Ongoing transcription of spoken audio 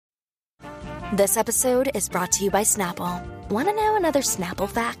This episode is brought to you by Snapple. Want to know another Snapple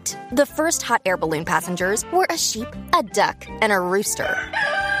fact? The first hot air balloon passengers were a sheep, a duck, and a rooster.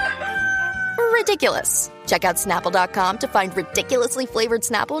 Ridiculous. Check out Snapple.com to find ridiculously flavored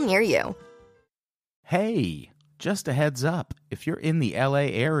Snapple near you. Hey, just a heads up. If you're in the LA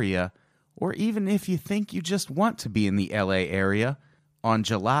area, or even if you think you just want to be in the LA area, on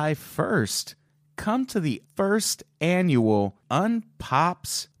July 1st, come to the first annual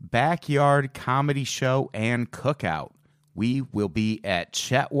Unpops Backyard Comedy Show and Cookout. We will be at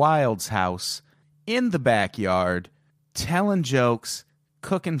Chet Wild's house in the backyard, telling jokes,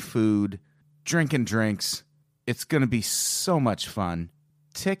 cooking food, drinking drinks. It's going to be so much fun.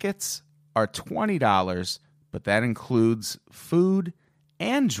 Tickets are $20, but that includes food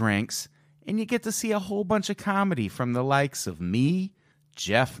and drinks, and you get to see a whole bunch of comedy from the likes of me,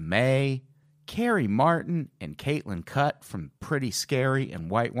 Jeff May, Carrie Martin, and Caitlin Cutt from Pretty Scary and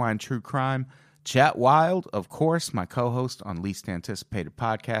White Wine True Crime. Chet Wild, of course, my co-host on Least Anticipated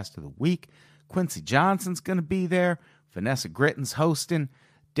Podcast of the Week. Quincy Johnson's going to be there. Vanessa Gritton's hosting.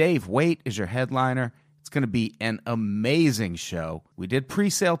 Dave Waite is your headliner. It's going to be an amazing show. We did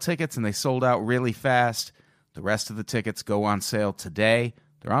pre-sale tickets, and they sold out really fast. The rest of the tickets go on sale today.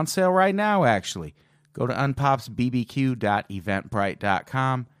 They're on sale right now, actually. Go to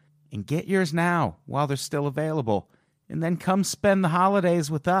unpopsbbq.eventbrite.com and get yours now while they're still available. And then come spend the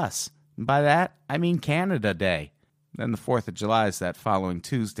holidays with us. And by that, I mean Canada Day. Then the 4th of July is that following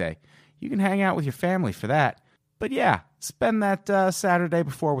Tuesday. You can hang out with your family for that. But yeah, spend that Saturday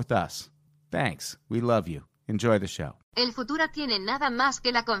before with us. Thanks. We love you. Enjoy the show. El futuro tiene nada más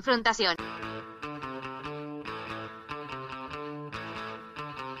que la confrontación.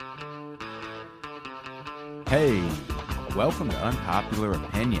 Hey, welcome to Unpopular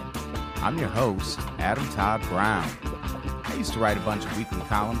Opinion. I'm your host, Adam Todd Brown. I used to write a bunch of weekly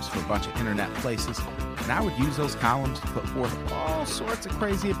columns for a bunch of internet places, and I would use those columns to put forth all sorts of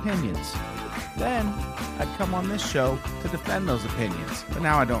crazy opinions. Then, I'd come on this show to defend those opinions. But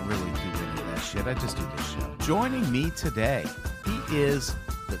now I don't really do any of that shit. I just do this show. Joining me today, he is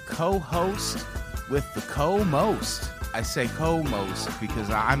the co-host with the co-most. I say co-most because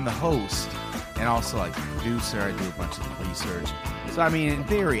I'm the host and also like the producer. I do a bunch of the research. So, I mean, in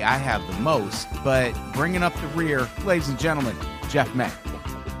theory, I have the most, but bringing up the rear, ladies and gentlemen, Jeff May.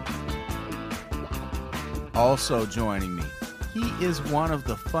 Also joining me, he is one of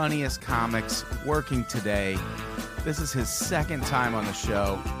the funniest comics working today. This is his second time on the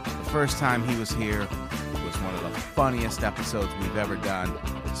show. The first time he was here was one of the funniest episodes we've ever done.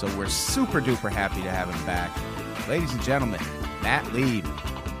 So we're super duper happy to have him back. Ladies and gentlemen, Matt Lieb.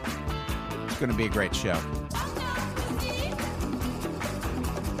 It's going to be a great show.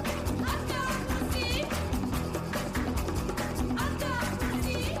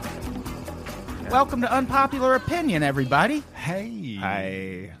 Welcome to Unpopular Opinion, everybody. Hey.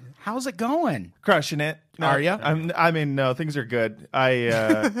 Hi. How's it going? Crushing it. No, Are you? No, things are good.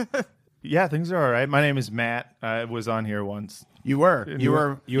 Yeah, things are all right. My name is Matt. I was on here once. You were You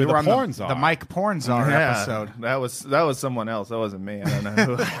were on the porn czar. the Mike Pornzar episode. That was someone else. That wasn't me. I don't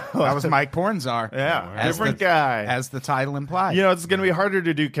know who. That was Mike Pornzar. Yeah, different guy. As the title implies. You know, it's going to be harder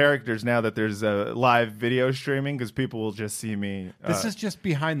to do characters now that there's a live video streaming because people will just see me. This is just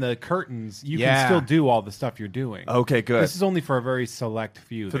behind the curtains. You Yeah. can still do all the stuff you're doing. Okay, good. This is only for a very select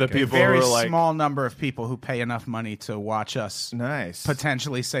few. For that the can- people very who are like, small number of people who pay enough money to watch us nice.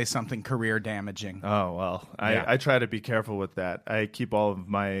 potentially say something career damaging. Oh well, Yeah. I try to be careful with that. I keep all of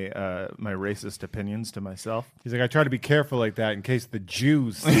my my racist opinions to myself. He's like, I try to be careful like that in case the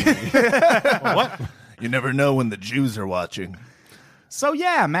Jews see me. What? You never know when the Jews are watching. So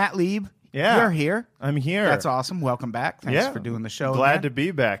yeah, Matt Lieb, Yeah. you're here. I'm here. That's awesome. Welcome back. Thanks for doing the show. Glad to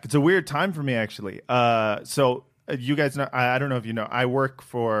be back. It's a weird time for me, actually. So you guys know, I don't know if you know, I work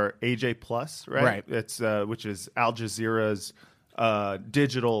for AJ Plus, right? Right. It's which is Al Jazeera's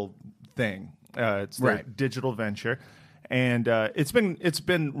digital thing. It's their Right. digital venture. And it's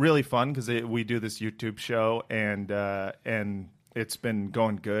been really fun because we do this YouTube show and it's been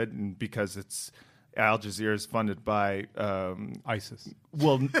going good, and because it's Al Jazeera is funded by ISIS.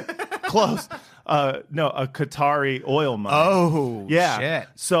 well, close. No, a Qatari oil mine. Oh, yeah. shit.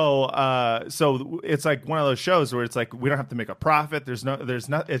 So it's like one of those shows where it's like we don't have to make a profit. There's not.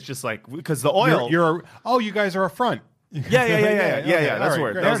 It's just like because the oil. You guys are a front. Yeah. That's all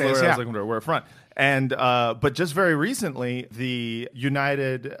where right, that's the there it word is, I yeah. was looking for. We're a front. And but just very recently, the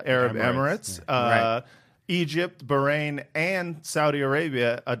United Arab Emirates Right. Egypt, Bahrain, and Saudi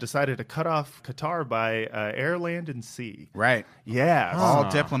Arabia decided to cut off Qatar by air, land, and sea. Right. Yeah. All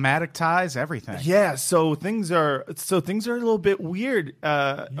diplomatic ties, everything. Yeah, so things are a little bit weird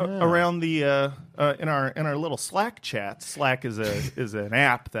around the in our little Slack chat. Slack is an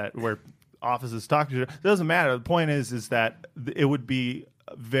app where offices talk to each other. It doesn't matter. The point is that it would be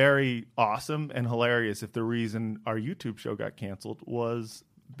very awesome and hilarious if the reason our YouTube show got canceled was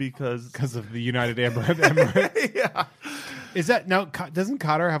because of the United Arab Emirates. Yeah. Is that now? Doesn't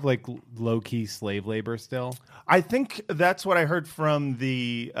Qatar have like low key slave labor still? I think that's what I heard from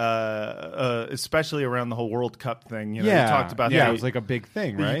the especially around the whole World Cup thing. You know, they talked about it was like a big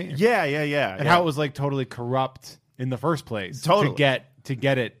thing, right? Yeah. And how it was like totally corrupt in the first place Totally. to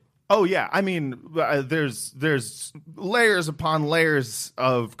get it. Oh yeah, I mean, there's layers upon layers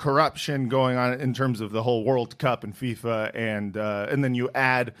of corruption going on in terms of the whole World Cup and FIFA, and then you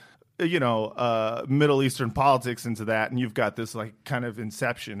add, Middle Eastern politics into that, and you've got this like kind of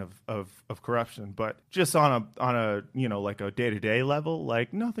inception of corruption. But just on a like a day-to-day level,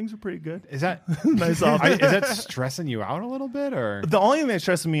 like no, things are pretty good. Is that Nice is that stressing you out a little bit, or The only thing that's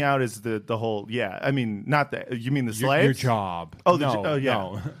stressing me out is the whole I mean, not that you mean the slaves, your job? Oh, yeah.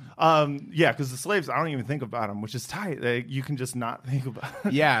 No. Because the slaves, I don't even think about them, which is tight. You can just not think about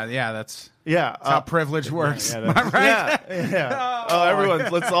it. Yeah, that's Yeah. how privilege works. yeah, Am I right? Yeah. Oh,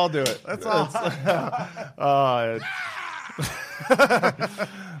 everyone, let's all do it. Let's all.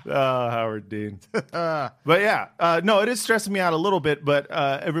 Howard Dean. But yeah, no, it is stressing me out a little bit, but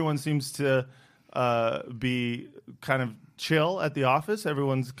everyone seems to be kind of chill at the office.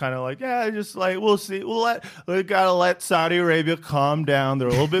 Everyone's kind of like, yeah, just like, we'll see. We gotta let Saudi Arabia calm down. They're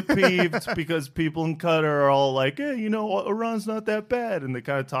a little bit peeved because people in Qatar are all like, hey, Iran's not that bad. And they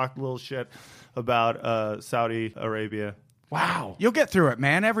kind of talk a little shit about Saudi Arabia. Wow. You'll get through it,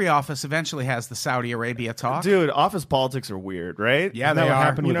 man. Every office eventually has the Saudi Arabia talk. Dude, office politics are weird, right? Yeah, Isn't that they what are.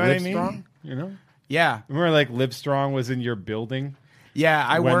 happened You with know what I mean? Livestrong? You know, Yeah. remember like Livestrong was in your building. Yeah,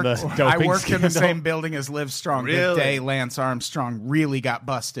 I When worked the doping in the scandal- same building as Livestrong the Really? day Lance Armstrong really got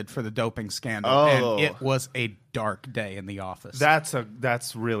busted for the doping scandal. Oh. And it was a dark day in the office. That's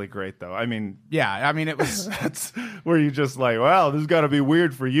really great, though. I mean, it was. that's where you just like, wow, this has got to be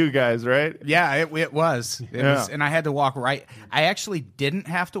weird for you guys, right? Yeah, it was. It Yeah. was, and I had to walk right. I actually didn't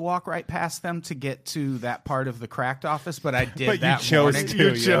have to walk right past them to get to that part of the cracked office, but I did But you that chose morning. to, You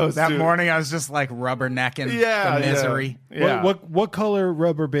yeah. chose That to. morning, I was just like rubbernecking the misery. Yeah. What color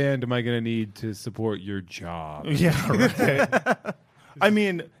rubber band am I going to need to support your job? Yeah, right. I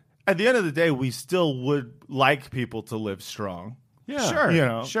mean, at the end of the day, we still would like people to live strong. Yeah.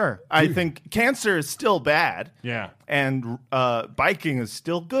 Sure. Sure. I think cancer is still bad. Yeah. And biking is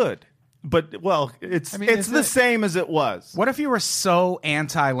still good. But, well, it's is the it- same as it was. What if you were so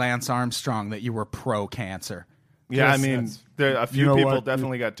anti Lance Armstrong that you were pro cancer? Yeah, Yes, I mean, that's- there a few You know people what?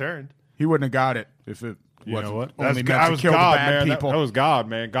 definitely got turned. He wouldn't have got it if it You know what? only meant that to was kill God, the bad man. people. That was God,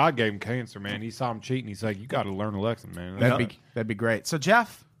 man. God gave him cancer, man. He saw him cheating. He's like, you got to learn a lesson, man. That'd be great. So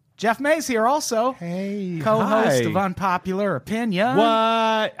Jeff Mays here also. Hey, Co-host hi. of Unpopular Opinion.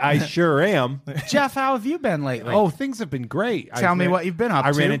 What? I sure am. Jeff, how have you been lately? Oh, things have been great. Tell me what you've been up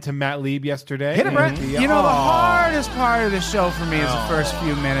I to. ran into Matt Lieb yesterday. Hit it, Brett. and- You know, the Oh. hardest part of the show for me is the first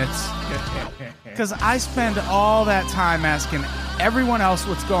few minutes. Because I spend all that time asking everyone else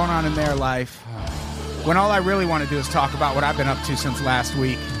what's going on in their life, when all I really want to do is talk about what I've been up to since last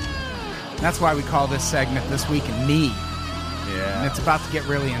week. And that's why we call this segment This Week in Me. And it's about to get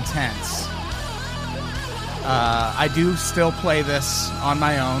really intense. I do still play this on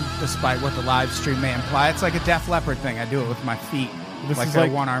my own, despite what the live stream may imply. It's like a Def Leppard thing. I do it with my feet, This like is a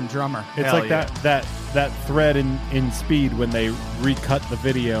like- one-armed drummer. It's Hell like yeah. that thread in Speed when they recut the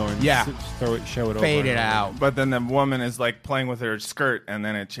video and Yeah. show it over. Fade and it over. out. But then the woman is like playing with her skirt, and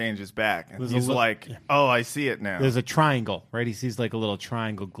then it changes back, and There's a he's li- like, "Oh, I see it now." There's a triangle, right? He sees like a little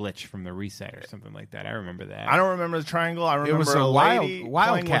triangle glitch from the reset or something like that. I remember that. I don't remember the triangle. I remember was a lady wild- playing with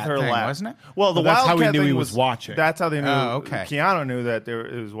Wildcat her thing, lap. wasn't it? Well, the Well, that's how Wildcat he knew thing he was watching. That's how they knew. Oh, okay. Keanu knew that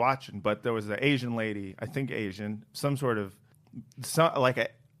it was watching, but there was an Asian lady, I think Asian, some sort of,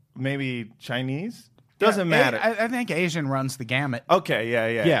 maybe Chinese. Doesn't matter. I think Asian runs the gamut. Okay, yeah.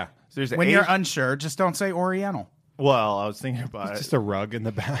 Yeah. So there's When Asian, you're unsure, just don't say Oriental. well, I was thinking about it. Just a rug in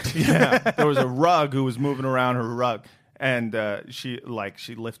the back. Yeah, there was a rug who was moving around her rug, and she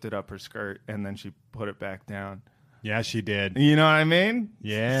lifted up her skirt and then she put it back down. Yeah, she did. You know what I mean?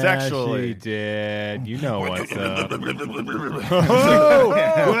 Yeah, Sexually. she did. You know what's up.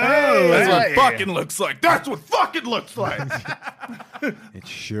 That's what fucking looks like. That's what fucking looks like. It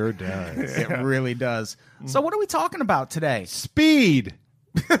sure does. It really does. So what are we talking about today? Speed.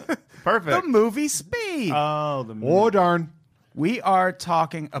 Perfect. The movie Speed. Oh, the Oh, darn. We are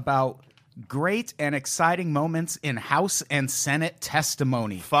talking about great and exciting moments in House and Senate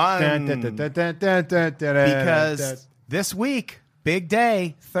testimony. fun. Because this week, big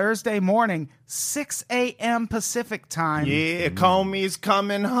day, Thursday morning, 6 a.m. Pacific time. Yeah, Comey's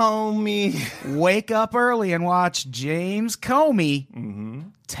coming homie. Wake up early and watch James Comey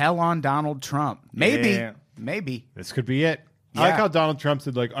tell on Donald Trump. Maybe. This could be it. Yeah. I like how Donald Trump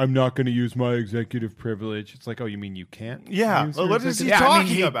said, like, I'm not going to use my executive privilege. It's like, oh, you mean you can't? Yeah. use Well, your what is he executive- Yeah, I mean,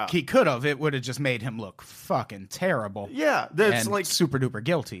 talking about? he could have. It would have just made him look fucking terrible. Yeah, that's and like super duper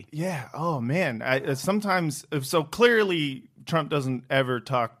guilty. Yeah. Oh man. Sometimes so clearly Trump doesn't ever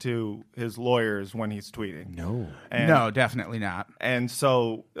talk to his lawyers when he's tweeting. No. And, No, definitely not. And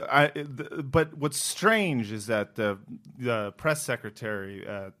so, but what's strange is that the press secretary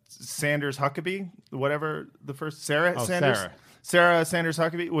Sanders Huckabee, whatever the first Sarah Sanders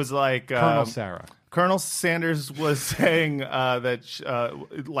Huckabee was like Colonel Sarah. Colonel Sanders was saying that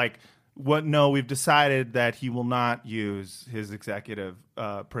we've decided that he will not use his executive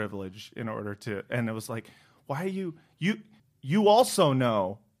privilege in order to, and it was like, why are you also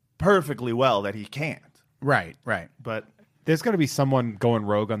know perfectly well that he can't. Right. But There's got to be someone going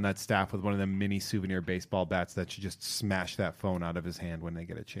rogue on that staff with one of them mini souvenir baseball bats that should just smash that phone out of his hand when they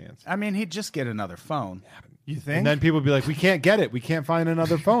get a chance. I mean, he'd just get another phone. you think? And then people would be like, we can't get it. We can't find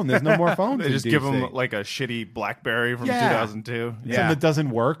another phone. There's no more phones. they in just give DC. him like a shitty BlackBerry from Yeah. 2002. Yeah. Something that doesn't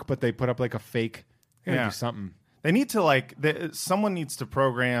work, but they put up like a fake. They gotta Yeah. do something. They need to someone needs to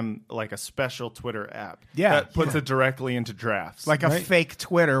program like a special Twitter app that puts it directly into drafts. Like a Right. fake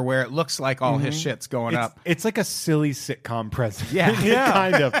Twitter where it looks like all his shit's going up. It's like a silly sitcom president. Yeah.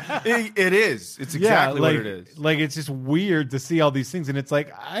 kind of. it is. It's exactly like, what it is. Like, it's just weird to see all these things, and it's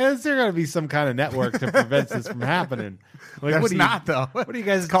like, is there going to be some kind of network to prevent this from happening? Like, There's what are you- not, though. What are you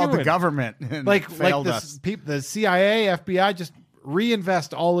guys It's called doing? the government. and Like failed the us. the CIA, FBI, just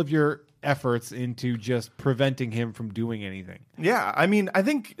reinvest all of your efforts into just preventing him from doing anything. Yeah, I mean, I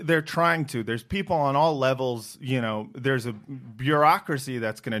think they're trying to. There's people on all levels, there's a bureaucracy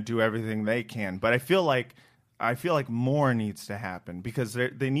that's going to do everything they can, but I feel like more needs to happen because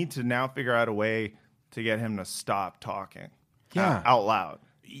they need to now figure out a way to get him to stop talking out loud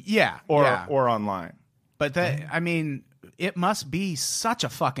Yeah. or yeah. or online. But I mean, it must be such a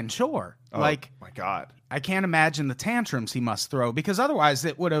fucking chore. Oh, Like, my God. I can't imagine the tantrums he must throw because otherwise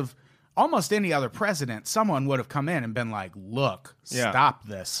it would have, almost any other president, someone would have come in and been like, look, stop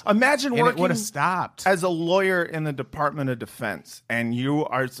this. Imagine and working it would have stopped. as a lawyer in the Department of Defense, and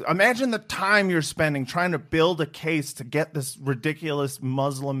imagine the time you're spending trying to build a case to get this ridiculous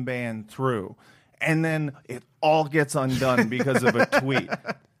Muslim ban through, and then it all gets undone because of a tweet.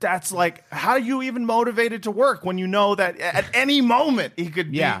 That's like, how are you even motivated to work when you know that at any moment he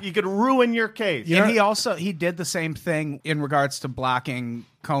could ruin your case? And he did the same thing in regards to blocking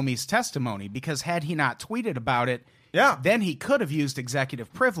Comey's testimony because had he not tweeted about it, then he could have used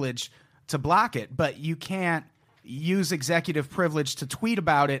executive privilege to block it. But you can't use executive privilege to tweet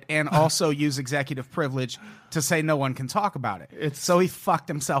about it and also use executive privilege to say no one can talk about it. So he fucked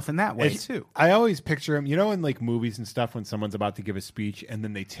himself in that way too. I always picture him, in like movies and stuff when someone's about to give a speech and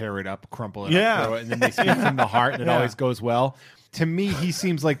then they tear it up, crumple it up, throw it, and then they speak from the heart and it always goes well. To me, he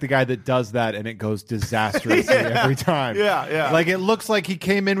seems like the guy that does that and it goes disastrously every time. Yeah. Like it looks like he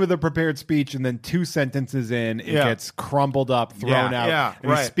came in with a prepared speech and then 2 sentences in, it gets crumbled up, thrown out,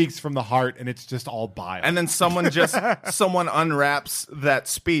 and he speaks from the heart and it's just all bile. And then someone unwraps that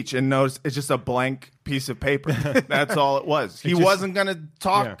speech and knows it's just a blank piece of paper. That's all it was. He wasn't going to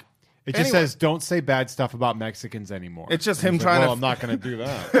talk. Yeah. It just says, don't say bad stuff about Mexicans anymore. It's just And him he's trying like, to- well, I'm not going to do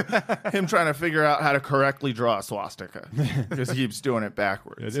that. Him trying to figure out how to correctly draw a swastika because he keeps doing it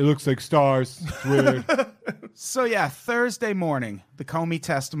backwards. It looks like stars. It's weird. So yeah, Thursday morning, the Comey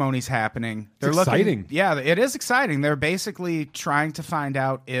testimony's happening. It's exciting. Yeah, it is exciting. They're basically trying to find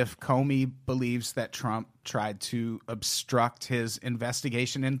out if Comey believes that Trump tried to obstruct his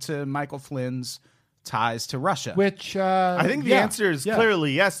investigation into Michael Flynn's ties to Russia. Which I think the answer is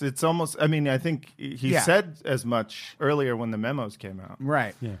clearly yes. It's almost. I mean, I think he said as much earlier when the memos came out.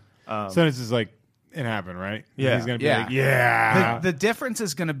 Right. Yeah. So this is like, it happened, right? Yeah. He's going to be Yeah. like, yeah. The difference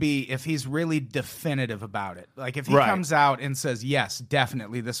is going to be if he's really definitive about it. Like if he Right. comes out and says, yes,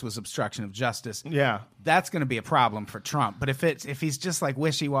 definitely this was obstruction of justice. Yeah. That's going to be a problem for Trump. But if he's just like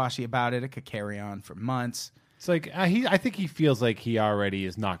wishy-washy about it, it could carry on for months. It's like I think he feels like he already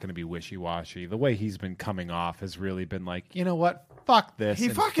is not going to be wishy-washy. The way he's been coming off has really been like, you know what? Fuck this.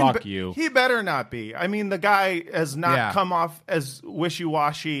 Fuck you. He better not be. I mean, the guy has not come off as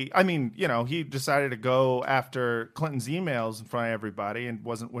wishy-washy. I mean, he decided to go after Clinton's emails in front of everybody and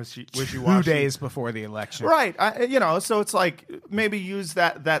wasn't wishy-washy. 2 days before the election. Right. So it's like maybe use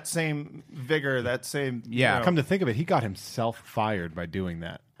that same vigor, that same... Yeah. Come to think of it, he got himself fired by doing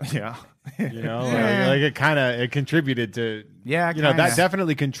that. Yeah. Like it contributed to... Yeah, that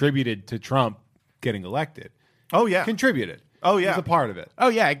definitely contributed to Trump getting elected. Oh, yeah. Contributed. Oh, yeah. It was a part of it. Oh,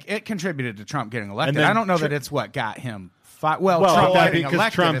 yeah, it contributed to Trump getting elected. And then I don't know that it's what got him... Trump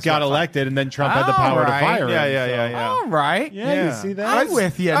because Trump got elected, and then Trump had the power to fire him. Yeah. All right. Yeah, you see that? I'm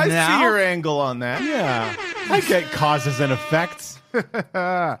with you now. I see your angle on that. Yeah. I get causes and effects.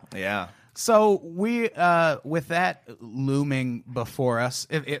 Yeah. So we, with that looming before us,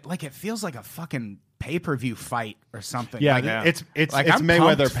 it feels like a fucking pay-per-view fight or something. Yeah, like, it's I'm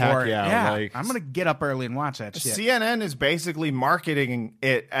Mayweather pumped for it. Pacquiao. Yeah, I'm gonna get up early and watch that shit. CNN is basically marketing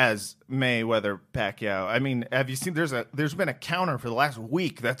it as Mayweather Pacquiao. I mean, have you seen? There's been a counter for the last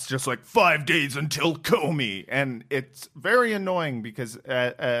week that's just like 5 days until Comey, and it's very annoying because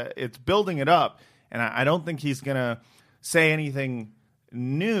it's building it up, and I don't think he's gonna say anything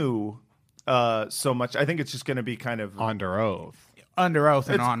new so much. I think it's just gonna be kind of under oath. Under oath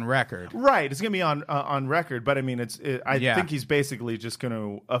and on record. Right. It's going to be on record, but I mean, I think he's basically just going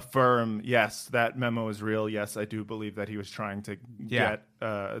to affirm, yes, that memo is real. Yes, I do believe that he was trying to get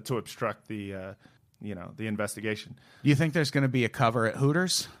to obstruct the investigation. Do you think there's going to be a cover at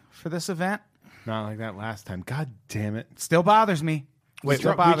Hooters for this event? Not like that last time. God damn it. Still bothers me. We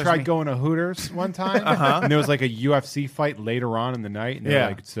tried going to Hooters one time, and there was like a UFC fight later on in the night, and they're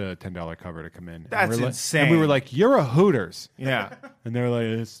like, it's a $10 cover to come in. That's insane. And we were like, you're a Hooters. Yeah. And they're like,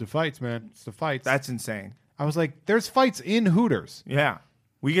 it's the fights, man. It's the fights. That's insane. I was like, there's fights in Hooters. Yeah.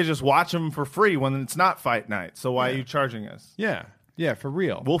 We could just watch them for free when it's not fight night. So why are you charging us? Yeah. Yeah, for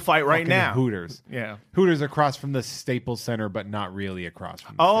real. We'll fight right now. Hooters. Yeah. Hooters across from the Staples Center, but not really across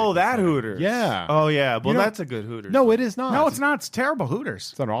from the Oh, Staples that Center. Hooters. Yeah. Oh, yeah. Well, that's a good Hooters. No, it is not. No, it's not. It's terrible Hooters.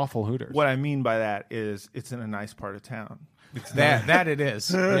 It's an awful Hooters. What I mean by that is it's in a nice part of town. That it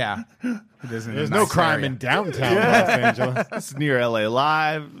is. Yeah. It is. There's no crime in downtown Los Angeles. It's near LA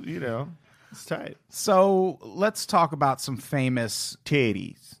Live. It's tight. So let's talk about some famous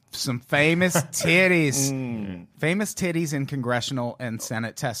titties. Some famous titties. Famous titties in congressional and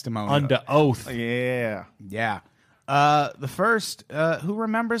Senate testimony. Under oath. Yeah. Yeah. The first, who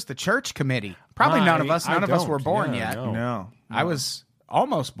remembers the church committee? Probably none of us. None of us were born yet. No. I was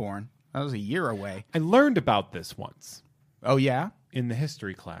almost born. I was a year away. I learned about this once. Oh, yeah? In the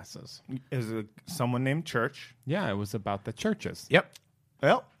history classes. Is it someone named Church? Yeah, it was about the churches. Yep.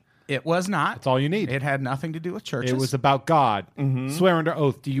 Well, it was not. That's all you need. It had nothing to do with churches. It was about God. Swear under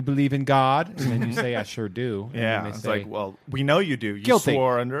oath. Do you believe in God? And then you say, I sure do. And yeah. then they It's say, like, well, we know you do. You guilty.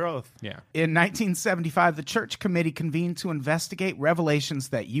 swore under oath. Yeah. In 1975, the church committee convened to investigate revelations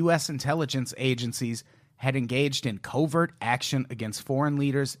that U.S. intelligence agencies had engaged in covert action against foreign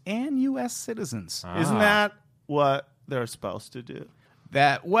leaders and U.S. citizens. Isn't that what they're supposed to do?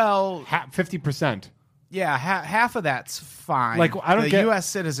 That, well, 50%. yeah, half of that's fine. Like, I don't the get- U.S.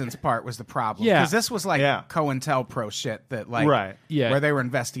 citizens part was the problem. Yeah. Because this was like Yeah. COINTELPRO shit that, like, Right. Yeah. where they were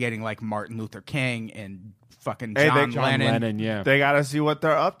investigating, like, Martin Luther King and fucking Hey, John John Lennon. Lennon, yeah. They got to see what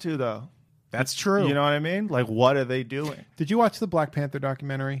they're up to, though. That's true. You know what I mean? Like, what are they doing? Did you watch the Black Panther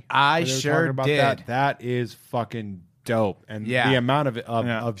documentary? I Where they were sure talking about did. That is fucking dope. And Yeah. the amount of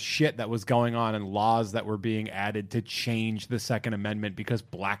Yeah. shit that was going on and laws that were being added to change the Second Amendment because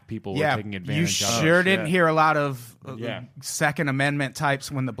black people were taking you advantage of it. sure didn't shit. hear a lot of Yeah. Second Amendment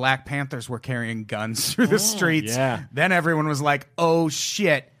types when the Black Panthers were carrying guns through the streets. yeah. Then everyone was like, oh,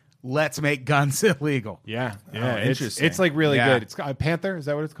 shit, let's make guns illegal. Yeah. Oh, Yeah. interesting. It's like really Yeah. good. It's called Panther. Is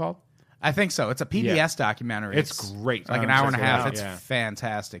that what it's called? I think so. It's a PBS documentary. It's great. Like an hour and a Check it half. out. It's Yeah.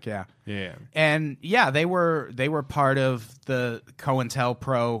 fantastic. Yeah. Yeah. And yeah, they were part of the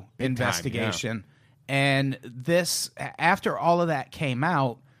COINTELPRO investigation. And this, after all of that came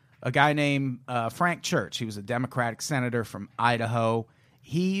out, a guy named Frank Church, he was a Democratic senator from Idaho,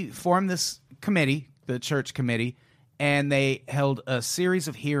 he formed this committee, the Church Committee, and they held a series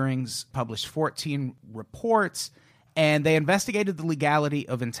of hearings, published 14 reports, and they investigated the legality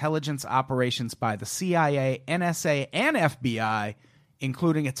of intelligence operations by the CIA, NSA, and FBI,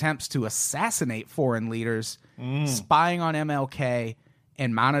 including attempts to assassinate foreign leaders, spying on MLK,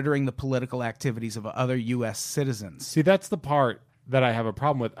 and monitoring the political activities of other U.S. citizens. See, that's the part that I have a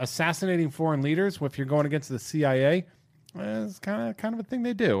problem with. Assassinating foreign leaders, if you're going against the CIA, is kind of a thing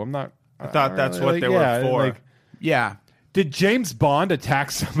they do. I thought that's what they were for. Yeah. Did James Bond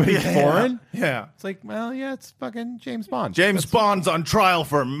attack somebody foreign? Yeah. It's like, well, yeah, it's fucking James Bond. James Bond's on trial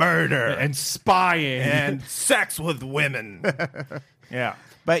for murder and spying And sex with women. Yeah.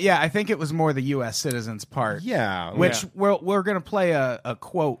 But yeah, I think it was more the U.S. citizens part. Yeah. Which we're going to play a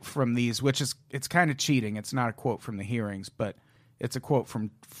quote from these, which is, it's kind of cheating. It's not a quote from the hearings, but it's a quote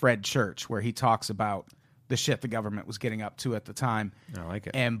from Fred Church where he talks about the shit the government was getting up to at the time. I like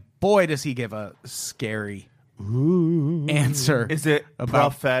it. And boy, does he give a scary answer. Is it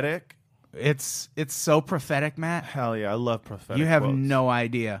about prophetic? It's so prophetic, Matt. Hell yeah, I love prophetic. You have quotes. no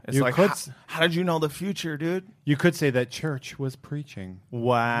idea. It's You like, could how did you know the future, dude? You could say that Church was preaching.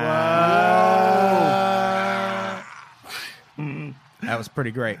 Wow. That was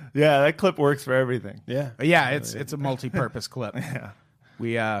pretty great. Yeah, that clip works for everything. Yeah. But yeah, it's a multi-purpose clip.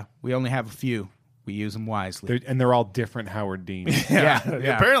 We only have a few. We use them wisely. They're all different Howard Dean. Yeah.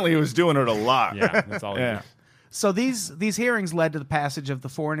 Apparently, he was doing it a lot. Yeah, that's all. Yeah. So these hearings led to the passage of the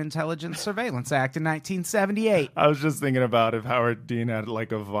Foreign Intelligence Surveillance Act in 1978. I was just thinking about if Howard Dean had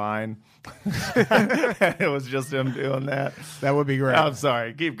like a Vine. It was just him doing that. That would be great. I'm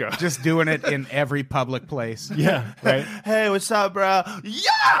sorry. Keep going. Just doing it in every public place. Yeah, right. Hey, what's up, bro?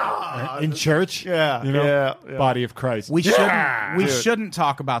 Yeah. In church. Yeah, You know, yeah. Body of Christ. We shouldn't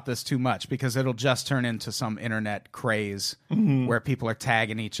talk about this too much because it'll just turn into some internet craze where people are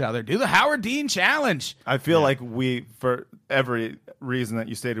tagging each other. Do the Howard Dean challenge. I feel like we, for every reason that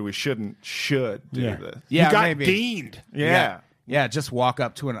you stated, we should do this. Yeah, you got maybe. Deaned. Yeah, just walk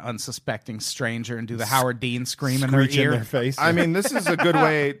up to an unsuspecting stranger and do the Howard Dean scream in their Screech in ear. their face. I mean, this is a good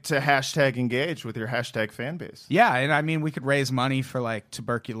way to hashtag engage with your hashtag fan base. Yeah, and I mean, we could raise money for like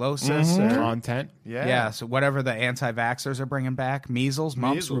tuberculosis or Content. Yeah. so whatever the anti-vaxxers are bringing back, measles,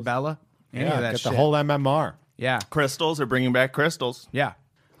 mumps, Measles. rubella, any of that Get shit. the whole MMR. Yeah, Crystals are bringing back crystals. yeah.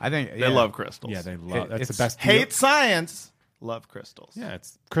 I think They love crystals. Yeah, they love. That's it's the best. Hate science. Love crystals. Yeah,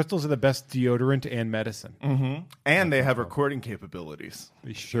 crystals are the best deodorant and medicine. And they have recording capabilities.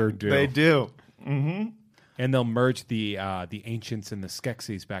 They sure do. They do. And they'll merge the ancients and the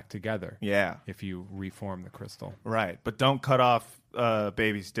Skeksis back together. Yeah. If you reform the crystal. Right. But don't cut off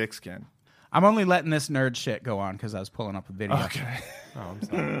baby's dick skin. I'm only letting this nerd shit go on because I was pulling up a video. Okay. Oh, I'm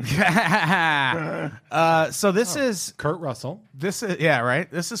sorry. So this is Kurt Russell. This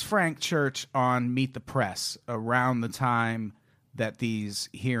is Frank Church on Meet the Press around the time that these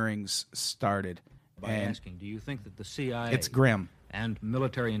hearings started. By asking, do you think that the CIA It's grim. and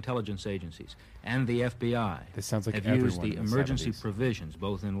military intelligence agencies and the FBI This sounds like have used everyone the in the emergency 70s. provisions,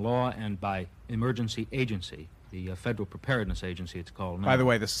 both in law and by emergency agency, the Federal Preparedness Agency it's called now. By the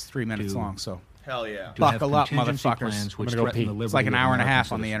way, this is 3 minutes To- long, so Hell yeah. to have buckle up, contingency motherfuckers. plans which I'm gonna go threaten pee. the liberty it's like an of hour and a American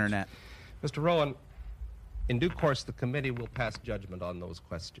half on the citizens. internet. Mr. Rowan, in due course, the committee will pass judgment on those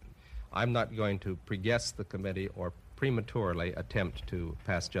questions. I'm not going to pre-guess the committee or prematurely attempt to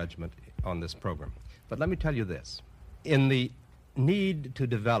pass judgment on this program. But let me tell you this. In the need to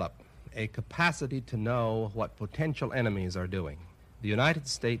develop a capacity to know what potential enemies are doing, the United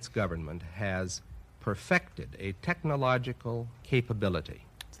States government has perfected a technological capability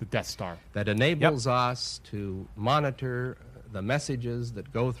It's the Death Star. that enables us to monitor the messages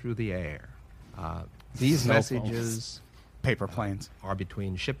that go through the air. These Cell messages Paper planes. are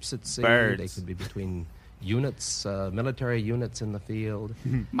between ships at sea. Birds. They could be between units, military units in the field.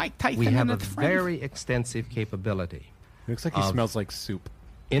 Mike Tyson We have and a his friends. very extensive capability Looks like he smells like soup.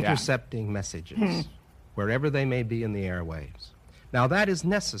 intercepting messages wherever they may be in the airwaves. Now, that is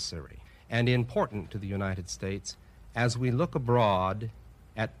necessary and important to the United States as we look abroad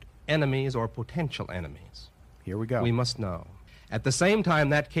at enemies or potential enemies. Here we go. We must know. At the same time,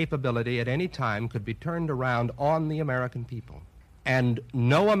 that capability at any time could be turned around on the American people. And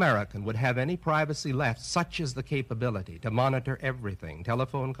no American would have any privacy left. Such is the capability to monitor everything.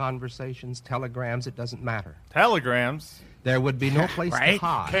 Telephone conversations, telegrams, it doesn't matter. Telegrams. There would be no place Right? to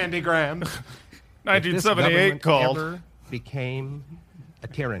hide. Candygram. If this 1978 government called. ever became a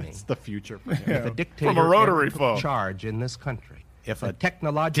tyranny. It's the future. If a dictator From a rotary ever took phone. charge in this country, If the a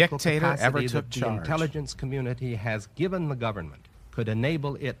technological dictator capacity ever that took the charge. intelligence community has given the government could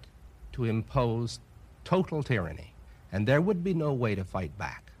enable it to impose total tyranny. And there would be no way to fight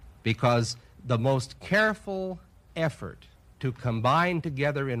back, because the most careful effort to combine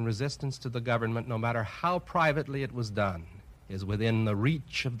together in resistance to the government, no matter how privately it was done, is within the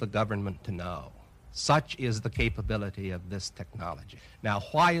reach of the government to know. Such is the capability of this technology. Now,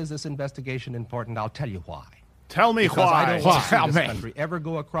 why is this investigation important? I'll tell you why. Tell me Because why. I don't want to Tell see this me. country ever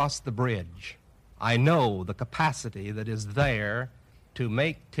go across the bridge. I know the capacity that is there to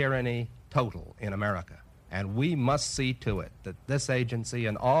make tyranny total in America. And we must see to it that this agency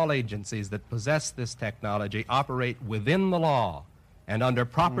and all agencies that possess this technology operate within the law and under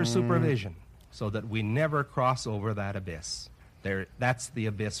proper supervision so that we never cross over that abyss. That's the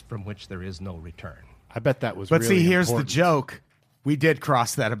abyss from which there is no return. I bet that was But really see, here's important. the joke. We did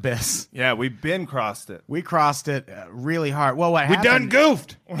cross that abyss. Yeah, we've been crossed it. We crossed it really hard. Well, what We happened? done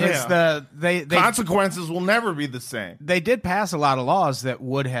goofed. Is they Consequences will never be the same. they did pass a lot of laws that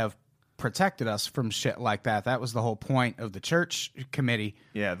would have protected us from shit like that. That was the whole point of the church committee.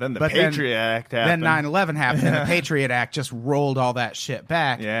 Yeah, then the But Patriot Act happened. Then 9/11 happened, and the Patriot Act just rolled all that shit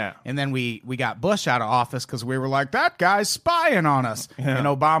back. Yeah. And then we got Bush out of office because we were like, that guy's spying on us. And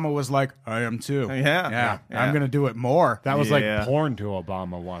Obama was like, I am too. Yeah. I'm going to do it more. That was Yeah. like porn to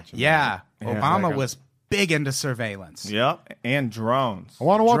Obama watching. Yeah. Obama Like, was big into surveillance. Yep, and drones. I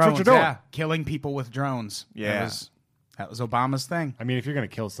want to watch Drones, what you're doing. yeah. Killing people with drones. Yeah. That was Obama's thing. I mean, if you're going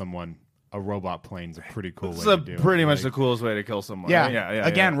to kill someone, a robot plane's a pretty cool It's way to do it. pretty much Like, the coolest way to kill someone. Yeah.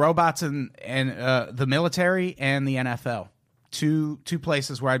 Again, robots and the military and the NFL. Two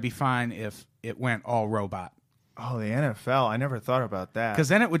places where I'd be fine if it went all robot. Oh, the NFL. I never thought about that. Because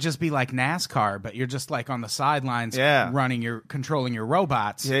then it would just be like NASCAR, but you're just like on the sidelines, controlling your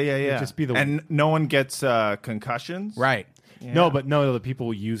robots. Yeah. just be the- and no one gets concussions. Right. No, the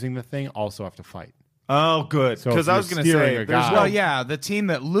people using the thing also have to fight. Oh, good. So Because if I was you're going to steering say, a there's guy- Well, yeah, the team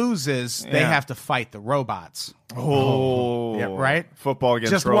that loses, they Yeah. have to fight the robots. Oh, Yeah, right? Football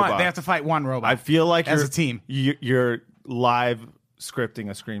against Just robots. one. They have to fight one robot. I feel like as you're, a team. You're live scripting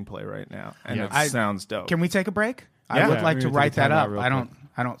a screenplay right now, and Yeah. it sounds dope. Can we take a break? I Yeah. would Yeah, like we're to gonna write take a that up. timeout real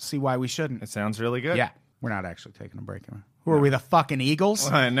I don't see why we shouldn't. It sounds really good. Yeah, we're not actually taking a break. Who are we, the fucking Eagles?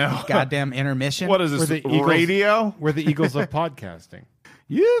 I know. Goddamn intermission. What is this? We're the Eagles- Radio? We're the Eagles of podcasting.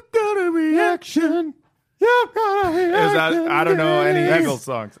 You got a reaction. Is that? I don't know any Eagles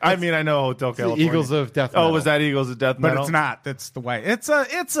songs. I mean, I know Hotel The California. Eagles of Death Oh, Metal. was that Eagles of Death But Metal? it's not. That's the way. It's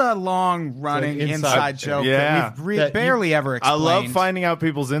a long running It's an inside inside joke Yeah. that we've That you- barely ever I explained. love finding out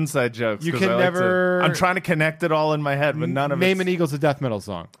people's inside jokes. You 'cause can I like never- I'm trying to connect it all in my head, but none of it. Name an Eagles of Death Metal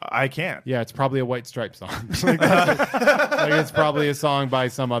song. I can't. Yeah, it's probably a White Stripe song. like it's probably a song by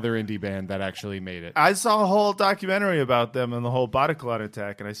some other indie band that actually made it. I saw a whole documentary about them and the whole Bataclan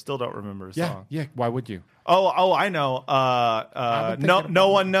attack, and I still don't remember a Yeah, song. yeah. Why would you? Oh, I know. No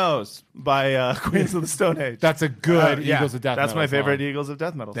One Knows by Queens of the Stone Age. That's a good yeah. Eagles of Death That's Metal my favorite song, Eagles of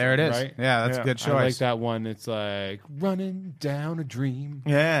Death Metal. There it is. right? Yeah, that's Yeah. a good choice. I like that one. It's like running down a dream.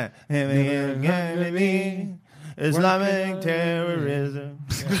 Yeah. Islamic terrorism.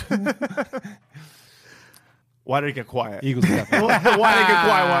 Why did it get quiet? Eagles of Death Metal. Why did it get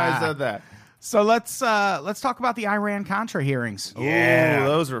quiet when I said that? So let's talk about the Iran-Contra hearings. Yeah,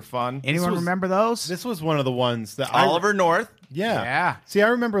 those were fun. Anyone remember those? This was one of the ones that Oliver North. Yeah. Yeah. See, I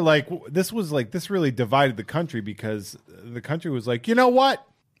remember this really divided the country because the country was like, you know what?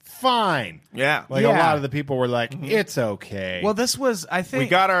 Fine. Yeah. Like Yeah. a lot of the people were like, it's okay. Well, this was, I think,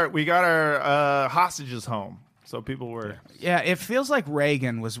 We got our hostages home. So people were yeah, it feels like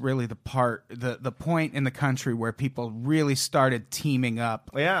Reagan was really the point in the country where people really started teaming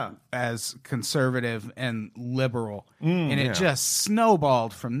up as conservative and liberal. And it just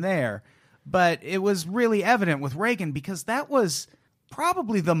snowballed from there. But it was really evident with Reagan because that was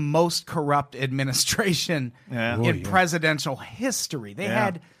probably the most corrupt administration in presidential history. They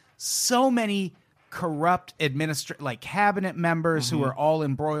had so many corrupt cabinet members who were all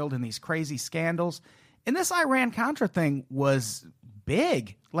embroiled in these crazy scandals. And this Iran-Contra thing was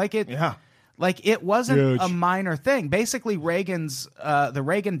big. It wasn't Huge. a minor thing. Basically, the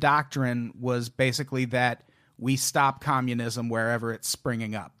Reagan doctrine was basically that we stop communism wherever it's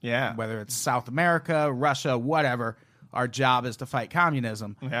springing up. Yeah. Whether it's South America, Russia, whatever, our job is to fight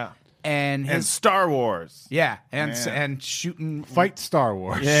communism. Yeah. And And Star Wars. and shooting Fight Star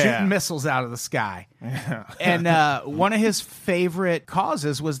Wars. Yeah. shooting missiles out of the sky. And one of his favorite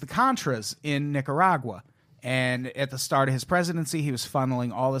causes was the Contras in Nicaragua. And at the start of his presidency, he was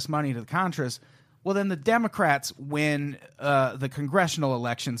funneling all this money to the Contras. Well, then the Democrats win the congressional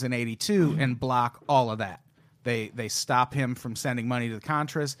elections in '82 and block all of that. They stop him from sending money to the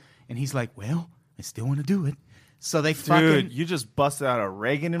Contras, and he's like, "Well, I still want to do it." So they fucking. Dude, you just busted out a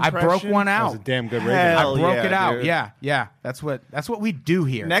Reagan I impression. broke one That out. was a damn good Hell Reagan. I broke yeah, it out. dude. Yeah. That's what we do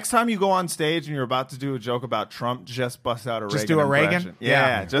here. Next time you go on stage and you're about to do a joke about Trump, just bust out a Reagan Just do a Reagan? impression.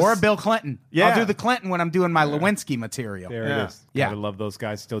 Yeah. Just, or a Bill Clinton. Yeah. I'll do the Clinton when I'm doing my Lewinsky material. There Yeah. it is. Yeah. Gotta love those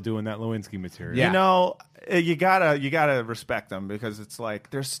guys still doing that Lewinsky material. Yeah. You know, you gotta respect them because it's like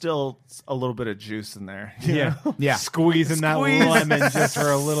there's still a little bit of juice in there. you Yeah. know? Yeah. Squeezing that lemon just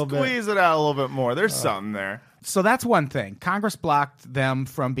for a little bit. Squeeze it out a little bit more. There's something there. So that's one thing. Congress blocked them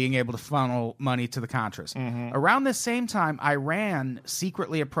from being able to funnel money to the Contras. Around this same time, Iran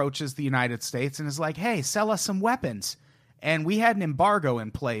secretly approaches the United States and is like, hey, sell us some weapons. And we had an embargo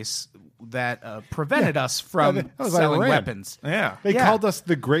in place that prevented us from selling weapons. Yeah. They called us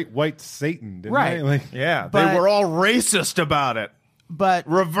the Great White Satan, didn't they? Like, Yeah, But- they were all racist about it. But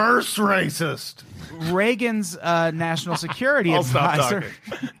Reverse racist. Reagan's national security I'll stop advisor...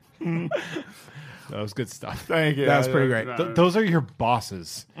 talking. that was good stuff. Thank you. That was pretty great. Those are your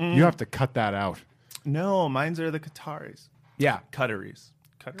bosses. You have to cut that out. No, mine's are the Qataris. Yeah, Qataris.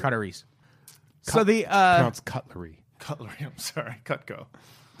 Qataris. So the Pronounced cutlery. Cutlery, I'm sorry. Cutco.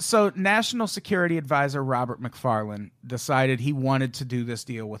 So National Security Advisor Robert McFarlane decided he wanted to do this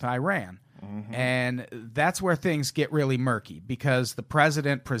deal with Iran. And that's where things get really murky because the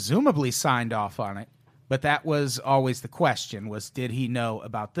president presumably signed off on it, but that was always the question was, did he know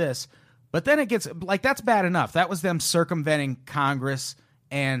about this? But then it gets like, that's bad enough. That was them circumventing Congress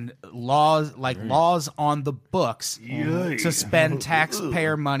and laws on the books to spend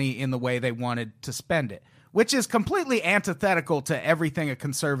taxpayer money in the way they wanted to spend it, which is completely antithetical to everything a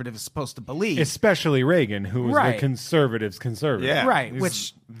conservative is supposed to believe. Especially Reagan, who was the conservatives' conservative. Yeah. Right, he's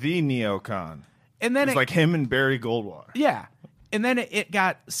which- the neocon. And then It's like him and Barry Goldwater. Yeah. And then it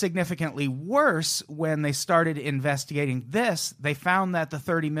got significantly worse when they started investigating this. They found that the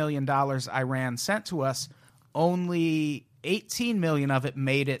 $30 million Iran sent to us, only $18 million of it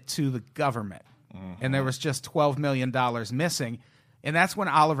made it to the government. And there was just $12 million missing. And that's when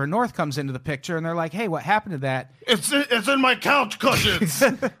Oliver North comes into the picture, and they're like, hey, what happened to that? It's in my couch cushions.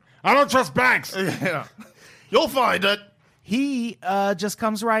 I don't trust banks. Yeah. You'll find it. He just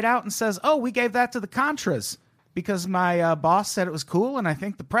comes right out and says, oh, we gave that to the Contras because my boss said it was cool, and I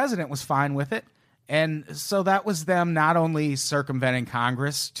think the president was fine with it. And so that was them not only circumventing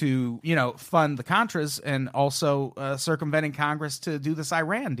Congress to, fund the Contras and also circumventing Congress to do this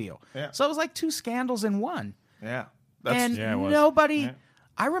Iran deal. Yeah. So it was like two scandals in one. Yeah. And it was. nobody... Yeah.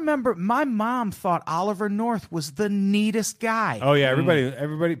 I remember my mom thought Oliver North was the neatest guy. Oh yeah,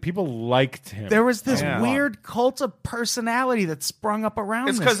 everybody, people liked him. There was this Yeah. weird cult of personality that sprung up around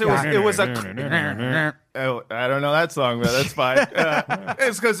It's this because guy. it was a. Oh, I don't know that song, but that's fine.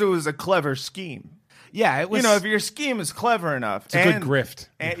 It's because it was a clever scheme. Yeah, it was. If your scheme is clever enough, It's a good grift.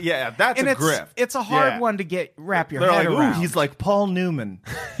 And, that's and a grift. It's a hard Yeah. one to wrap your They're head like, around. ooh, he's like Paul Newman.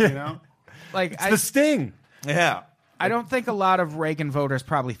 like The Sting. Yeah. I don't think a lot of Reagan voters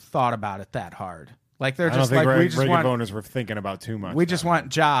probably thought about it that hard. Like they're I don't just think like we just Reagan want voters were thinking about too much. we just want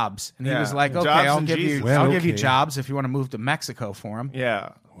jobs, and he Yeah. was like, Jobs okay, I'll and give you Jesus. Well, I'll give you okay. jobs if you want to move to Mexico for him.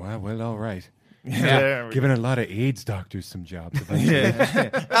 Yeah. Well, all right. There we Giving a lot of AIDS doctors some jobs. go.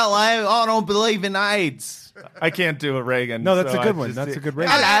 I don't believe in AIDS. I can't do a Reagan. No, that's so a good I one. just That's do- a good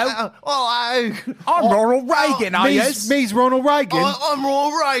Reagan. I'm Ronald Reagan, are you? Maze Ronald Reagan. I'm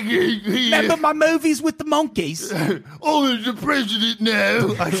all right. Remember my movies with the monkeys? Oh, the president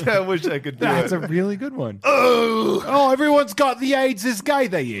now. I wish I could do That's it. a really good one. Oh, Oh, everyone's got the AIDS is gay,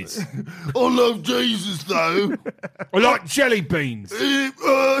 they is. I love Jesus though. I like jelly beans.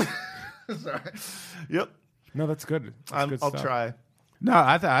 Sorry. Yep. No, that's good. That's good I'll stuff. try. No,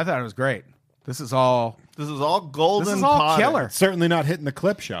 I thought it was great. This is all golden. This is all potted. killer. Certainly not hitting the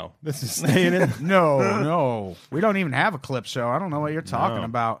clip show. This is staying in. No. We don't even have a clip show. I don't know what you're talking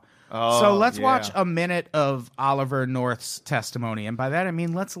about. So let's watch a minute of Oliver North's testimony. And by that, I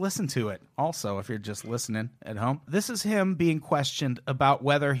mean, let's listen to it also, if you're just listening at home. This is him being questioned about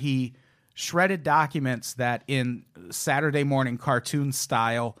whether he shredded documents that in Saturday morning cartoon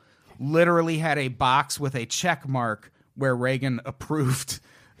style literally had a box with a check mark where Reagan approved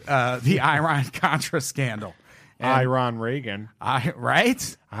the Iran-Contra scandal. Iran Reagan.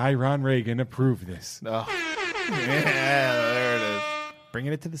 Right? Iran Reagan approved this. Yeah, there it is.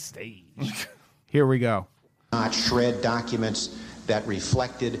 Bringing it to the stage. Here we go. Not shred documents that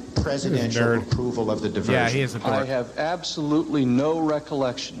reflected presidential Nerd. approval of the diversion. Yeah, he is a I dork. have absolutely no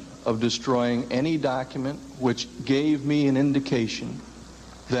recollection of destroying any document which gave me an indication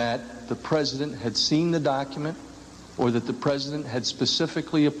that the president had seen the document or that the president had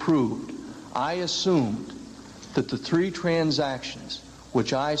specifically approved. I assumed that the three transactions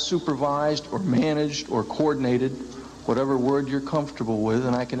which I supervised or managed or coordinated, whatever word you're comfortable with,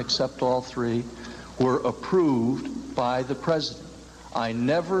 and I can accept all three, were approved by the president. I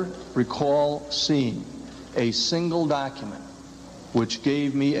never recall seeing a single document which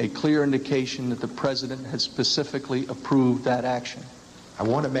gave me a clear indication that the president had specifically approved that action. I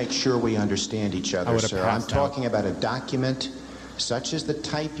want to make sure we understand each I other, would've sir. I'm passed out. talking about a document such as the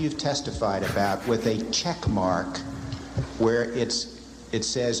type you've testified about with a check mark where it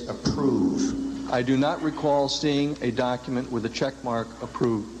says approve. I do not recall seeing a document with a check mark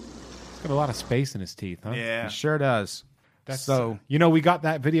approved. He's got a lot of space in his teeth, huh? Yeah. He sure does. So, we got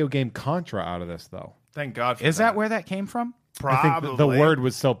that video game Contra out of this, though. Thank God for is that where that came from? Probably. I think the word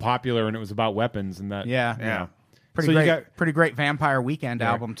was so popular and it was about weapons and that. Yeah. Pretty So you great. got- Pretty great Vampire Weekend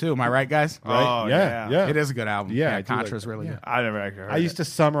album too. Am I right, guys? Oh, yeah. It is a good album. Yeah, I Yeah, do like Contra's that. really good. I never actually heard I used to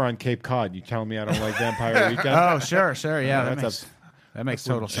summer on Cape Cod. You telling me I don't like Vampire Weekend? Oh, sure. Yeah, that's that makes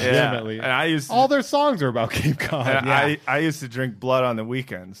total sense. legitimately. And I used to, All their songs are about Cape Cod. and I used to drink blood on the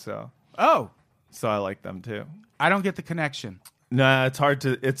weekends, so Oh, I like them too. I don't get the connection. Nah, it's hard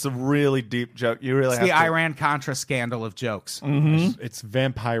to. It's a really deep joke. You really It's have the to. Iran Contra scandal of jokes. It's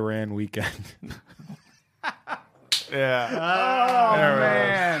Vampire Weekend. Yeah. Oh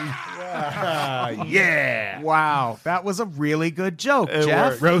man! Yeah. Wow, that was a really good joke, It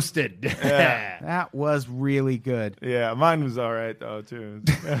Jeff. worked. Roasted. That was really good. Yeah, mine was all right though too.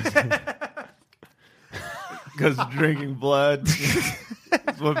 Because drinking blood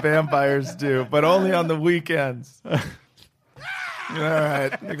is what vampires do, but only on the weekends. All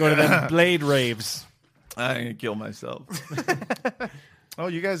right, I go to them Blade raves. I'm gonna kill myself. Oh,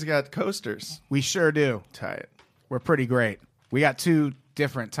 you guys got coasters. We sure do. Tight. We're pretty great. We got 2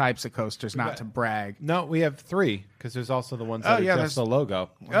 different types of coasters, not to brag. No, we have 3 because there's also the ones that are just the logo.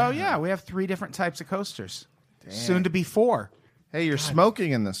 Oh yeah, we have 3 different types of coasters. Soon to be 4. Hey, you're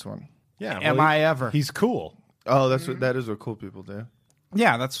smoking in this one. Yeah. Am I ever? He's cool. Oh, that is what cool people do.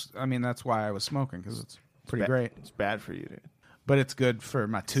 Yeah, that's why I was smoking, because it's pretty great. It's bad for you, dude. But it's good for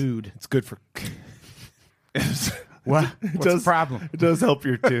my tood. It's good for. What? What's the problem? It does help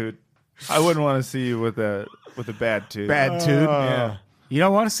your toot. I wouldn't want to see you with a bad toot. Bad tood? Yeah. You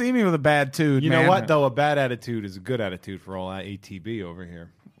don't want to see me with a bad tood, You man. know what though? A bad attitude is a good attitude for all that ATB over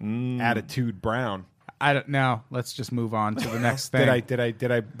here. Attitude Brown. I don't know. Let's just move on to the next thing. Did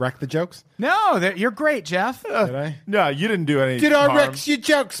I wreck the jokes? No, you're great, Jeff. Did I? No, you didn't do any. Did I harm. wreck your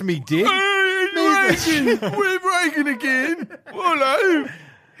jokes, me dick? We're breaking again. Hello.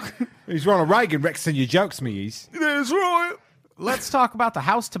 He's Ronald Reagan wrecking your jokes, me. That's right. Let's talk about the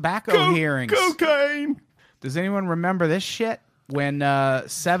House tobacco hearings. Cocaine. Does anyone remember this shit? When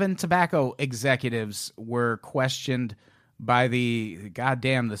 7 tobacco executives were questioned by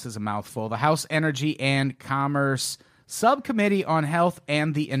goddamn, this is a mouthful, the House Energy and Commerce Subcommittee on Health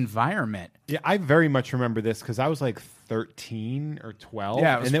and the Environment. Yeah, I very much remember this because I was like 13 or 12.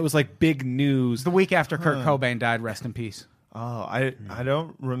 Yeah, and it was like big news. The week after Kurt Cobain died, rest in peace. Oh, I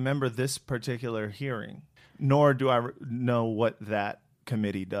don't remember this particular hearing, nor do I know what that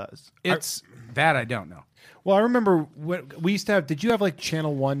committee does. It's that I don't know. Well, I remember what we used to have. Did you have like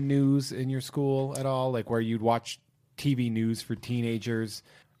Channel 1 news in your school at all? Like where you'd watch TV news for teenagers?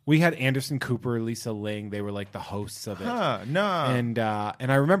 We had Anderson Cooper, Lisa Ling. They were like the hosts of it. No. And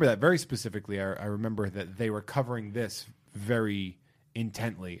I remember that very specifically. I remember that they were covering this very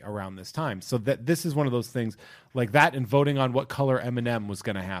intently around this time. So that this is one of those things like that, and voting on what color M&M was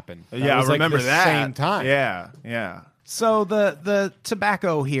going to happen. That Yeah, was, I remember like, the that. same time. Yeah. So the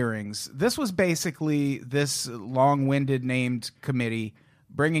tobacco hearings, this was basically this long-winded named committee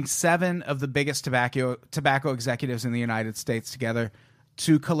bringing 7 of the biggest tobacco executives in the United States together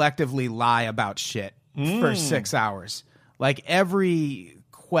to collectively lie about shit for 6 hours. Like every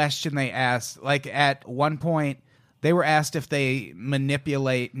question they asked, like at one point they were asked if they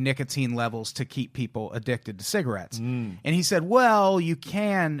manipulate nicotine levels to keep people addicted to cigarettes. And he said, well, you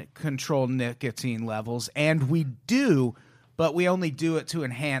can control nicotine levels, and we do, but we only do it to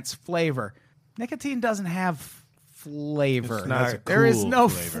enhance flavor. Nicotine doesn't have flavor. It's not There is cool no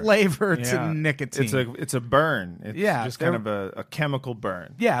flavor. to nicotine. It's a burn. It's just kind of a chemical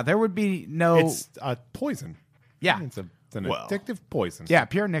burn. Yeah, there would be no... It's a poison. Yeah. It's an addictive poison. Yeah,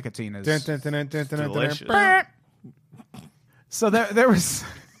 pure nicotine is... Delicious. So there was...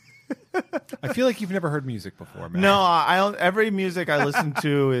 I feel like you've never heard music before, man. No, every music I listen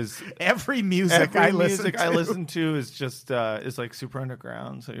to is Every music I listen to is just is like super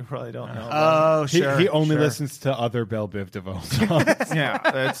underground, so you probably don't know. Oh, sure. He only sure. listens to other Belle Biv DeVoe songs. Yeah,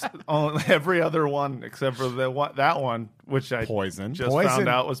 that's only every other one except for that one, which I Poison. just Poison. found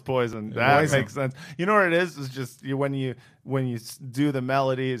out was Poison. That Poison. makes sense. You know what it is? It's just when you do the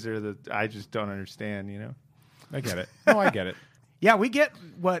melodies or I just don't understand. You know. I get it. No, I get it. Yeah, we get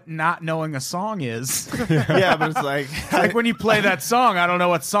what not knowing a song is. Yeah, but it's like Like when you play that song, I don't know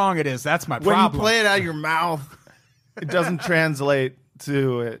what song it is. That's my when problem. you play it out of your mouth, it doesn't translate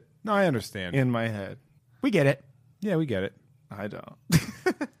to it No, I understand. in my head. We get it. Yeah, we get it. I don't.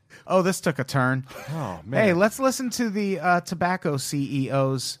 Oh, this took a turn. Oh, man. Hey, let's listen to the tobacco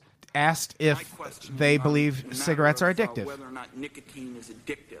CEOs asked if they believe cigarettes are addictive. Whether or not nicotine is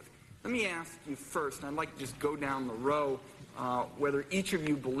addictive. Let me ask you first, and I'd like to just go down the row, whether each of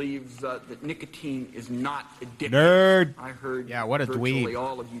you believes that nicotine is not addictive. Nerd. I heard what a virtually dweeb.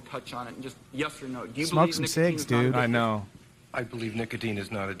 all of you touch on it, and just yes or no. Do you Smoke believe some nicotine cigs, is not dude. addictive? I know. I believe nicotine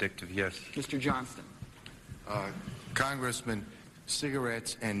is not addictive, yes. Mr. Johnston. Congressman,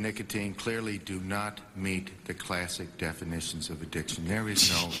 cigarettes and nicotine clearly do not meet the classic definitions of addiction. There is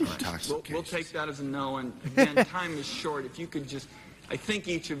no intoxication. We'll take that as a no, and again, time is short. If you could just, I think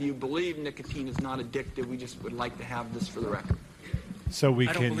each of you believe nicotine is not addictive. We just would like to have this for the record. So we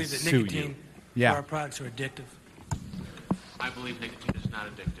I don't can believe that sue nicotine you. or our products are addictive. I believe nicotine is not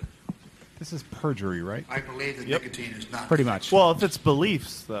addictive. This is perjury, right? I believe that nicotine is not Pretty much. Well, if it's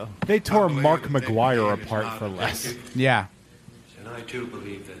beliefs, though. They tore Mark McGuire apart for less. Yeah. And I too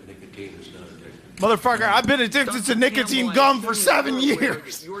believe that nicotine is not addictive. Motherfucker, I've been addicted to nicotine gum for 7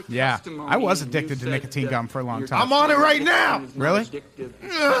 years. Yeah. I was addicted to nicotine gum for a long time. I'm on it right now. Really?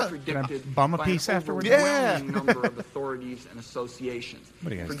 Can I bum a piece afterwards? Yeah. Number of authorities and associations.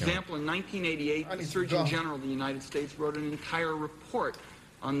 What are you guys For doing? example, in 1988, the Surgeon General of the United States wrote an entire report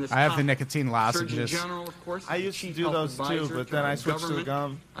on this I have the topic. nicotine lozenges. Surgeon General, of course, I is the used to chief do health those too, advisor but to then our I switched to the government.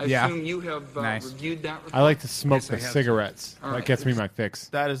 gum. I Yeah. assume you have Nice. reviewed that report. I like to smoke the I have. cigarettes. All That right. gets me my fix.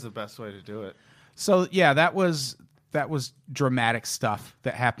 That is the best way to do it. So yeah, that was dramatic stuff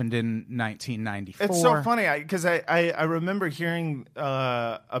that happened in 1994. It's so funny because I remember hearing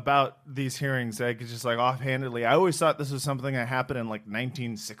about these hearings like just like offhandedly. I always thought this was something that happened in like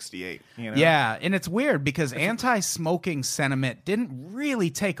 1968. You know? Yeah, and it's weird because anti-smoking sentiment didn't really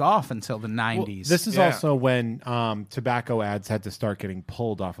take off until the 90s. This is also when tobacco ads had to start getting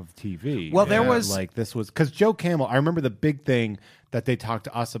pulled off of TV. Well, there was- like this was because Joe Camel. I remember the big thing that they talked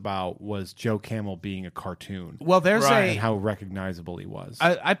to us about was Joe Camel being a cartoon. Well, there's and how recognizable he was.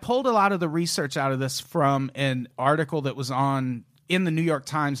 I pulled a lot of the research out of this from an article that was in the New York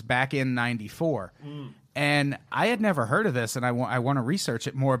Times back in 94. And I had never heard of this, and I want to research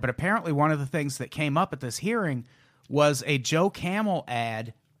it more. But apparently one of the things that came up at this hearing was a Joe Camel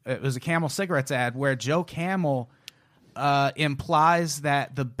ad. It was a Camel cigarettes ad where Joe Camel implies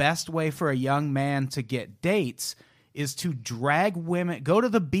that the best way for a young man to get dates is to go to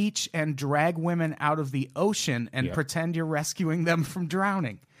the beach and drag women out of the ocean and pretend you're rescuing them from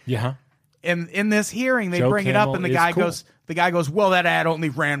drowning. Yeah. And in this hearing, they Joe bring it Camel up, and the is guy cool. goes, well, that ad only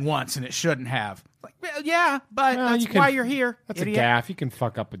ran once, and it shouldn't have. Like, well, yeah, but that's why you're here. That's idiot. a gaff. You can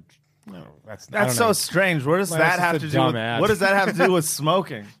fuck up a. No, That's I don't so know. strange. What does Well, that that's have just to a do dumb with? ad. What does that have to do with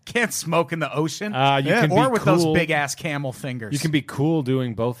smoking? Can't smoke in the ocean. You can or be with cool. those big ass camel fingers. You can be cool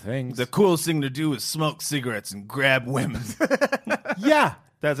doing both things. The coolest thing to do is smoke cigarettes and grab women. Yeah,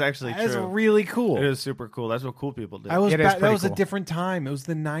 That's actually that's true. really cool. It is super cool. That's what cool people do. That was It is that pretty was a cool. different time. It was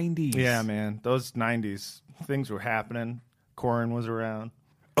the 90s. Yeah, man. Those 90s things were happening. Corin was around.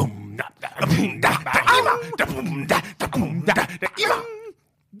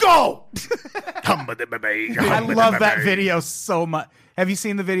 Go! I love that video so much. Have you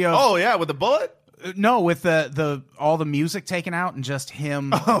seen the video? Oh yeah, with the bullet? No, with the all the music taken out and just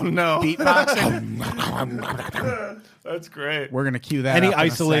him Oh no. beatboxing. That's great. We're gonna cue that Any up in a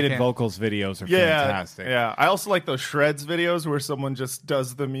isolated second. vocals videos are Yeah, fantastic. yeah. I also like those shreds videos where someone just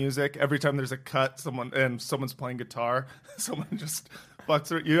does the music every time there's a cut. Someone's playing guitar. Someone just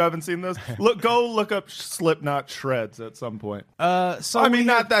fucks it. You haven't seen those? Go look up Slipknot shreds at some point. So I mean,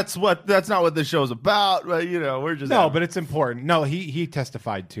 that's not what this show's about. But we're just No, but it's important. No, he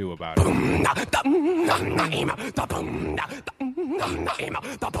testified too about it.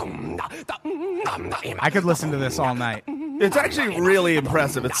 I could listen to this all night. It's actually really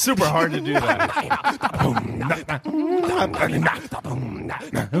impressive. It's super hard to do that.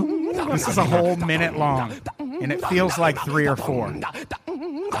 This is a whole minute long, and it feels like 3 or 4.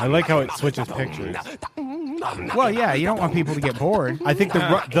 I like how it switches pictures. Well, yeah, you don't want people to get bored. I think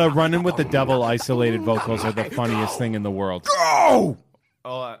the Running with the Devil isolated vocals are the funniest thing in the world. Go!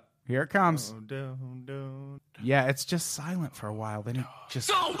 Oh, Here it comes. Yeah, it's just silent for a while. Then he just.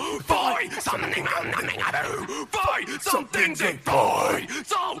 So, boy, something on the mingaroo. Boy, something's a boy.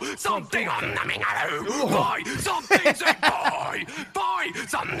 So, something on the mingaroo. Boy, something's a boy. Boy,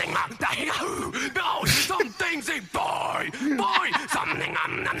 something on the mingaroo. Boy, something's a boy. Boy, something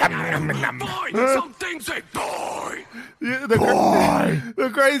on the mingaroo. Boy, something's a boy. Yeah,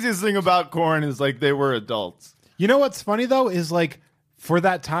 the craziest thing about Korn is like they were adults. You know what's funny though is like for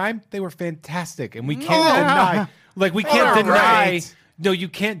that time they were fantastic, and we can't deny. Like we can't deny. Right. No, you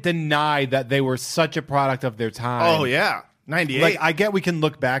can't deny that they were such a product of their time. Oh yeah, 98. Like I get we can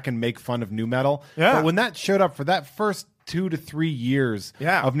look back and make fun of nu metal. Yeah. But when that showed up for that first 2 to 3 years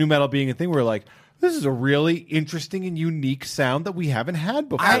Yeah. of nu metal being a thing, we were like, this is a really interesting and unique sound that we haven't had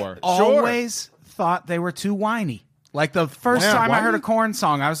before. I always thought they were too whiny. Like the first time I heard a Korn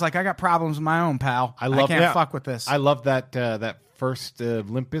song, I was like, I got problems with my own, pal. I can't fuck with this. I love that that first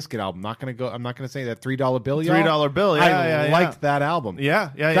Limp Bizkit album. I'm not gonna say that $3 bill. $3 bill. Yeah, I liked that album.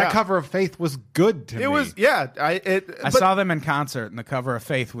 That cover of Faith was good to me. It was. I saw them in concert, and the cover of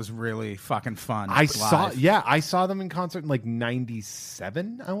Faith was really fucking fun. I saw them in concert in like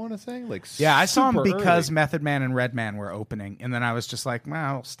 '97. I want to say I saw them super because early. Method Man and Redman were opening, and then I was just like,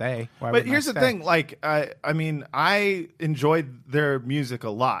 well, I'll stay. But here's the thing: like, I mean, I enjoyed their music a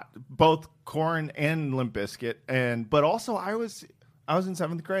lot, both Korn and Limp Bizkit, but also I was in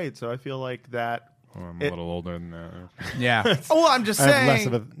 7th grade, so I feel like that. Oh, I'm a little older than that. Yeah. Well, I'm just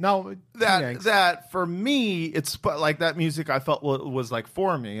saying that that for me, it's like that music I felt was like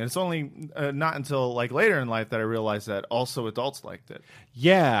for me, and it's only not until like later in life that I realized that also adults liked it.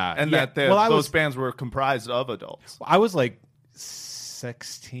 Yeah, and that those bands were comprised of adults. I was like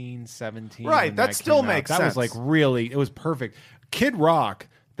 16, 17. Right, that still makes sense. That was like really, it was perfect. Kid Rock,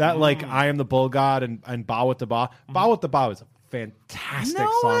 that like I Am the Bull God and Ba With the Ba. Ba With the Ba was a fantastic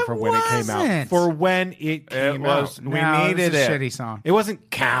song for when it came out. For when it came out. We needed it. Shitty song. It wasn't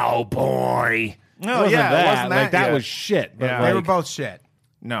Cowboy. No, it wasn't that. It wasn't that. Like, that was shit. But they were both shit.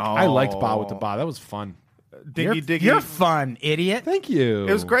 No. I liked Ba With the Ba. That was fun. Diggy. You're fun, idiot. Thank you.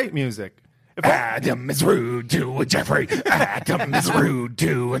 It was great music. Adam is rude to Jeffrey. Adam is rude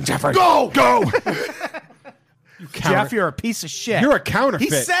to Jeffrey. Go! Jeff, you're a piece of shit. You're a counterfeit.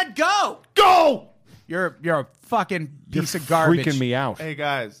 He said go! Go! You're a fucking piece of garbage. Freaking me out. Hey,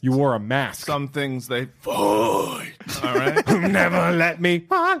 guys. You wore a mask. Some things they void. All right? Never let me.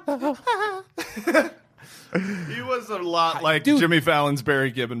 He was a lot like Jimmy Fallon's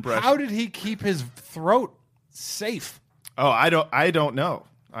Barry Gibb impression. How did he keep his throat safe? Oh, I don't know.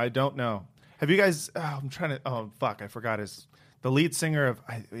 Have you guys? I'm trying to. Oh fuck! I forgot the lead singer of.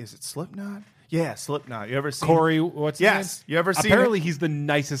 Is it Slipknot? Yeah, Slipknot. You ever seen Corey? What's his name? You ever seen? Apparently, he's the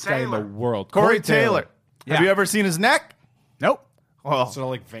nicest guy in the world. Corey Taylor. Yeah. Have you ever seen his neck? Nope. Oh, sort of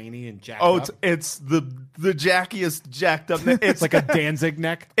like veiny and jacked oh, up. it's the jackiest jacked up neck. It's like a Danzig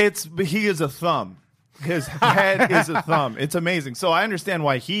neck. He is a thumb. His head is a thumb. It's amazing. So I understand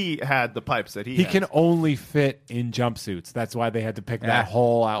why he had the pipes that he He has. can only fit in jumpsuits. That's why they had to pick that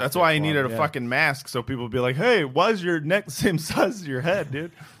whole outfit. That's why he for needed him. a fucking mask so people would be like, hey, why is your neck the same size as your head,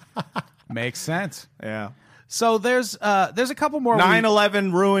 dude? Makes sense. Yeah. So there's a couple more.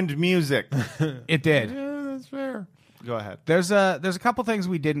 9/11 ruined music. It did. Yeah, that's fair. Go ahead. There's a couple things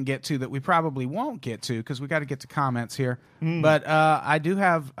we didn't get to that we probably won't get to because we got to get to comments here. But I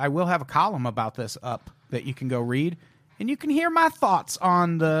will have a column about this up that you can go read, and you can hear my thoughts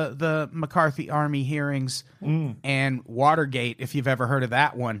on the McCarthy Army hearings and Watergate if you've ever heard of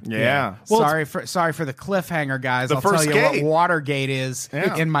that one. Yeah. Well, sorry for the cliffhanger, guys. I'll tell you what Watergate is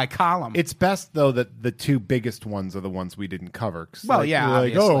in my column. It's best though that the two biggest ones are the ones we didn't cover. Well,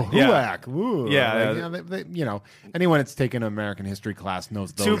 obviously. HUAC. Ooh, yeah. Anyone that's taken an American history class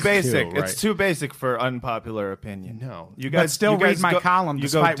knows those. Too basic. Two, right? It's too basic for unpopular opinion. No, you guys still read my column you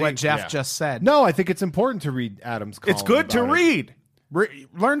despite go what deep. Jeff just said. No, I think it's important to read Adam's column. It's good to about it. read.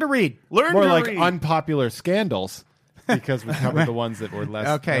 Learn to read. Learn More to like read. unpopular scandals because we covered the ones that were less.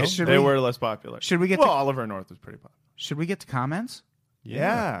 Okay, They were less popular. Should we get well, to, Oliver North was pretty popular. Should we get to comments?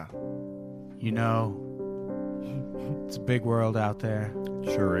 Yeah. You know, it's a big world out there.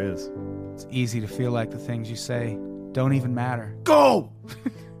 Sure is. It's easy to feel like the things you say don't even matter. Go!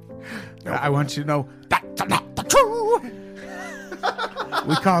 I want you to know that's not the truth.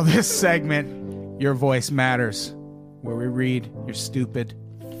 We call this segment Your Voice Matters, where we read your stupid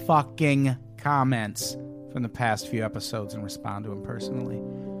fucking comments from the past few episodes and respond to them personally.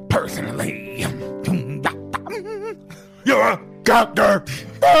 Personally. You're a doctor.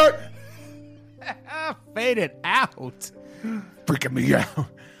 Fade it out. Freaking me out.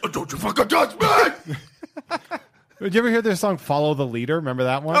 Don't you fucking touch me! Did you ever hear their song "Follow the Leader"? Remember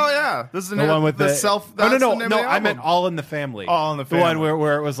that one? Oh yeah, this is the one with the self. No. That's the name of the I album. meant "All in the Family." All in the The Family. one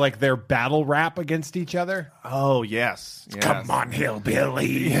where it was like their battle rap against each other. Oh yes. Come on,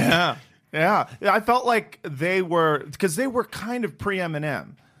 hillbilly. Yeah. I felt like they were because they were kind of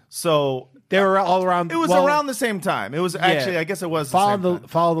pre-Eminem, so they were all around. It was around the same time. It was actually, I guess, it was. Follow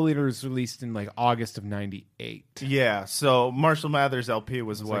the Leader was released in like August of '98. Yeah, so Marshall Mathers LP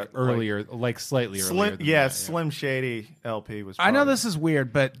was what like earlier, like slightly earlier. Than that, Slim Shady LP was. I know this is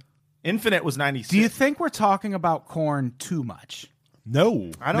weird, but Infinite was '96. Do you think we're talking about Korn too much?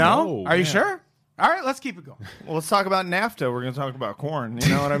 No, I don't know. Are you sure? All right, let's keep it going. Well, let's talk about NAFTA. We're going to talk about Korn. You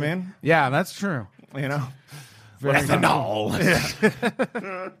know what I mean? Yeah, that's true. You know, Ethanol.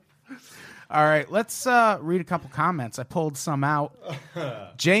 All right, let's read a couple comments. I pulled some out.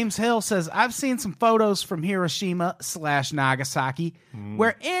 James Hill says, I've seen some photos from Hiroshima/Nagasaki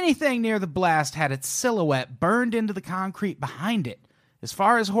where anything near the blast had its silhouette burned into the concrete behind it. As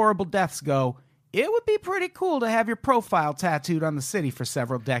far as horrible deaths go, it would be pretty cool to have your profile tattooed on the city for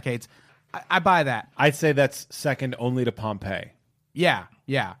several decades. I buy that. I'd say that's second only to Pompeii. Yeah.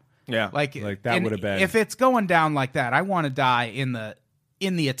 Like that would have been. If it's going down like that, I want to die in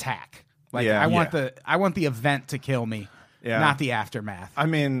the attack. Like I want the event to kill me, not the aftermath. I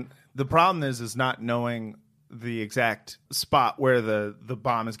mean, the problem is not knowing the exact spot where the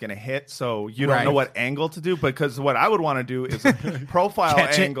bomb is going to hit, so you don't know what angle to do. Because what I would want to do is a profile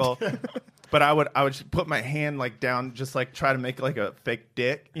angle. But I would put my hand like down, just like try to make like a fake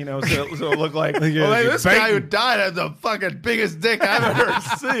dick, so it look like, this guy who died had the fucking biggest dick I've ever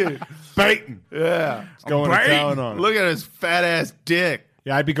seen. Baiting. Yeah. It's going to town on it. Look at his fat ass dick.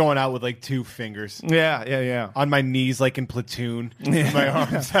 Yeah, I'd be going out with like 2 fingers. Yeah. On my knees, like in Platoon. With my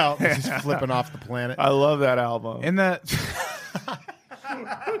arms out, just flipping off the planet. I love that album. In the...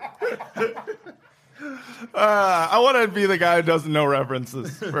 I want to be the guy who doesn't know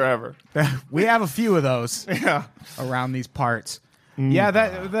references forever. We have a few of those around these parts. Yeah,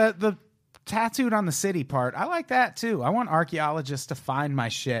 the tattooed on the city part, I like that too. I want archaeologists to find my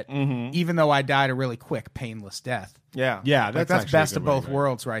shit, even though I died a really quick, painless death. Yeah. That's best of both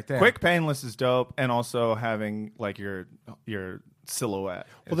worlds right there. Quick, painless is dope, and also having like your silhouette.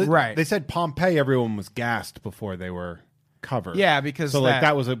 Well, they said Pompeii, everyone was gassed before they were covered. Yeah, because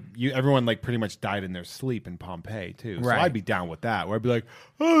that was everyone like pretty much died in their sleep in Pompeii too. So I'd be down with that. Where I'd be like,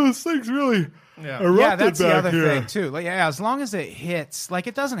 oh, this thing's really erupted that's the other here. thing too. Like, as long as it hits, like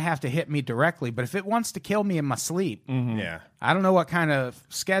it doesn't have to hit me directly, but if it wants to kill me in my sleep, I don't know what kind of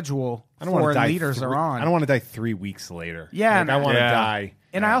schedule foreign leaders are on. I don't want to die 3 weeks later. Yeah, I want to die,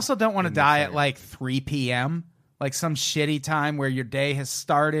 and I also don't want to die at like 3 p.m. Like some shitty time where your day has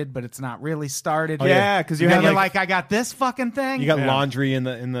started, but it's not really started. Oh, yeah, because you're like, I got this fucking thing. You got laundry in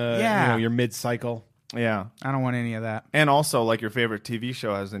the your mid cycle. Yeah, I don't want any of that. And also, like your favorite TV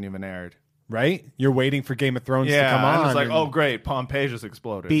show hasn't even aired, right? You're waiting for Game of Thrones to come on. And it's like, oh great, Pompeii just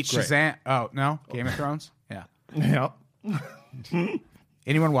exploded. Beat Shazam. Oh no, Game of Thrones. Yeah. Yep.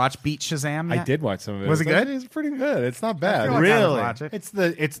 Anyone watch Beat Shazam yet? I did watch some of it. Was it good? It's pretty good. It's not bad. Really? It's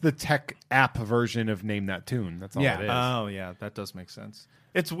the tech app version of Name That Tune. That's all it is. Oh yeah, that does make sense.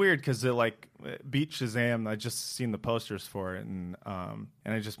 It's weird because it like Beat Shazam. I just seen the posters for it, and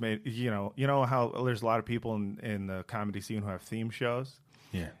I just made you know how there's a lot of people in the comedy scene who have theme shows.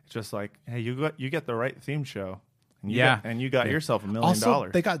 Yeah, it's just like, hey, you get the right theme show. And you got yourself $1 million. Also,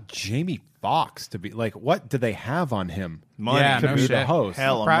 they got Jamie Foxx to be like, what do they have on him? Money to be the host.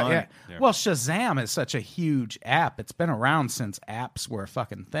 Hell of money. Yeah. Well, Shazam is such a huge app. It's been around since apps were a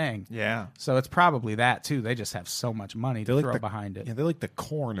fucking thing. Yeah. So it's probably that too. They just have so much money to throw behind it. Yeah, they're like the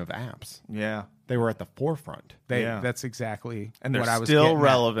corn of apps. Yeah. They were at the forefront. That's exactly and they're what I was still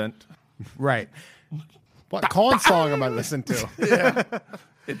relevant. Right. What corn song am I listening to? Yeah.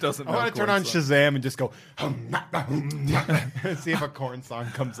 It doesn't. I want to turn on Shazam and just go see if a corn song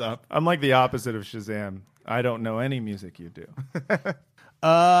comes up. I'm like the opposite of Shazam. I don't know any music you do.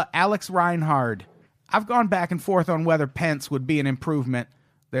 Alex Reinhard. I've gone back and forth on whether Pence would be an improvement.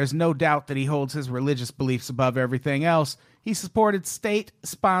 There's no doubt that he holds his religious beliefs above everything else. He supported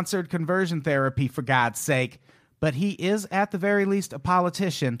state-sponsored conversion therapy, for God's sake. But he is, at the very least, a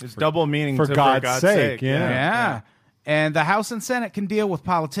politician. There's double meaning for God's sake. Yeah. And the House and Senate can deal with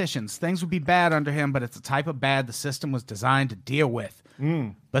politicians. Things would be bad under him, but it's a type of bad the system was designed to deal with.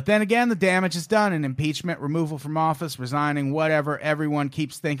 But then again, the damage is done in impeachment, removal from office, resigning, whatever everyone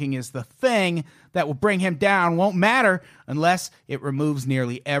keeps thinking is the thing that will bring him down won't matter unless it removes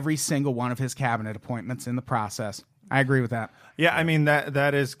nearly every single one of his cabinet appointments in the process. I agree with that. Yeah, I mean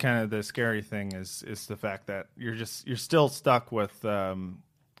that is kind of the scary thing is the fact that you're still stuck with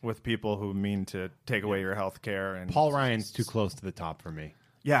people who mean to take away your health care. And Paul Ryan's too close to the top for me.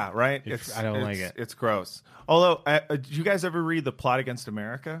 Yeah, right? I don't like it. It's gross. Although, did you guys ever read The Plot Against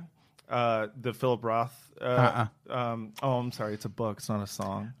America? The Philip Roth? I'm sorry. It's a book. It's not a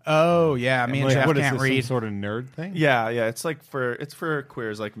song. Oh, yeah. Me and Jeff what can't is this, read. some sort of nerd thing? Yeah. It's like it's for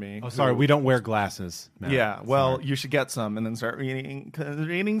queers like me. Oh, sorry. We don't wear glasses. No. Yeah. Well, you should get some and then start reading, because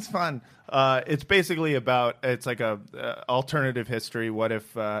reading's fun. It's basically it's like a alternative history. What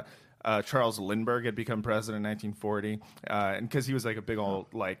if Charles Lindbergh had become president in 1940, and because he was like a big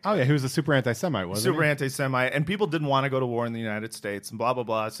old like he was a super anti-Semite, wasn't he? Anti-Semite, and people didn't want to go to war in the United States and blah blah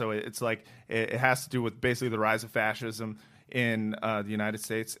blah. So it's like it has to do with basically the rise of fascism in the United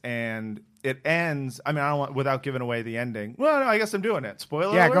States, and it ends. I mean, I don't want without giving away the ending. Well, no, I guess I'm doing it.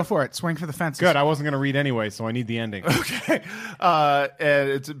 Spoiler. Yeah, alert? go for it. Swing for the fences. Good. I wasn't going to read anyway, so I need the ending. Okay. And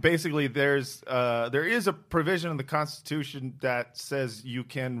it's basically there is a provision in the Constitution that says you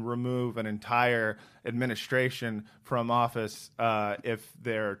can remove an entire administration from office if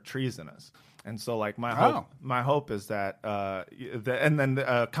they're treasonous. And so, like, my hope is that, and then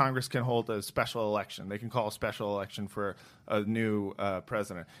Congress can hold a special election. They can call a special election for a new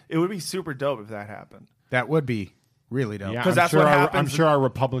president. It would be super dope if that happened. That would be really dope. Yeah, because that's what happens. I'm sure our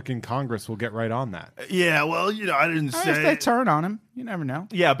Republican Congress will get right on that. Yeah, well, I didn't say. If they turn on him, you never know.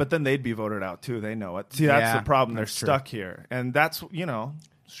 Yeah, but then they'd be voted out too. They know it. See, that's the problem. They're true. stuck here, and that's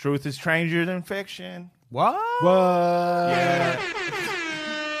truth is stranger than fiction. What? Yeah.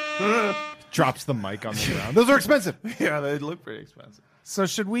 Drops the mic on the ground. Those are expensive. Yeah, they look pretty expensive. So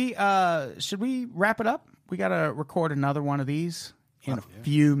should we wrap it up? We got to record another one of these in a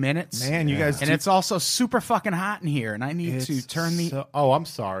few minutes. Man, you guys. And it's also super fucking hot in here, and I need to turn the I'm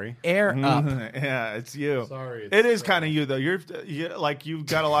sorry. air up. Yeah, it's you. Sorry. It is kind of you though. You've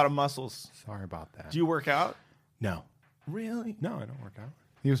got a lot of muscles. Sorry about that. Do you work out? No. Really? No, I don't work out.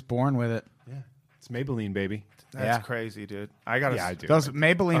 He was born with it. Yeah. It's Maybelline, baby. That's crazy, dude. I got to. Yeah, I do. Those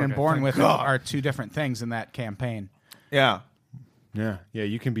Maybelline and born thank with God. it are two different things in that campaign. Yeah. Yeah. Yeah,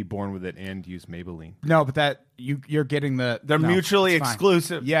 you can be born with it and use Maybelline. No, but that you're getting they're mutually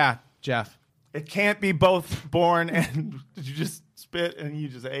exclusive. Yeah, Jeff. It can't be both born and you just spit and you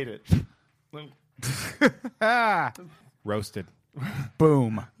just ate it. Roasted.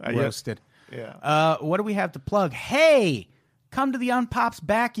 Boom. Roasted. Yeah. What do we have to plug? Hey, come to the Unpop's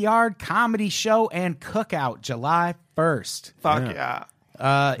Backyard Comedy Show and Cookout July 1st. Fuck yeah.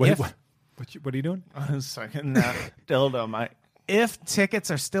 What are you doing? I was sucking that dildo, mate. If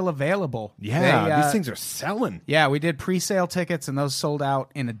tickets are still available. Yeah, these things are selling. Yeah, we did pre-sale tickets, and those sold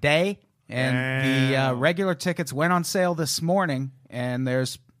out in a day. And the regular tickets went on sale this morning, and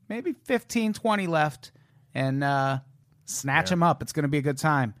there's maybe 15, 20 left. And snatch them up. It's going to be a good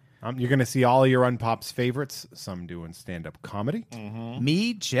time. You're going to see all of your Unpops favorites, some doing stand-up comedy. Mm-hmm.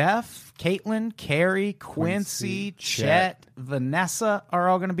 Me, Jeff, Caitlin, Carrie, Quincy, Chet, Vanessa are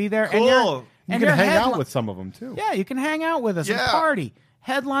all going to be there. Cool. You can hang out with some of them, too. Yeah, you can hang out with us and party.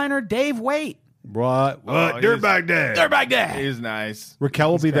 Headliner Dave Waite. What? Dirtbag Dave. Dirtbag Dave. He's nice.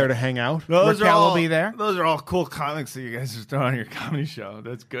 Raquel will be there to hang out. Raquel will be there. Those are all cool comics that you guys are throwing on your comedy show.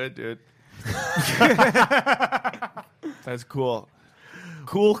 That's good, dude. That's cool.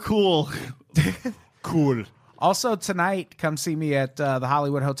 Cool. Also tonight, come see me at the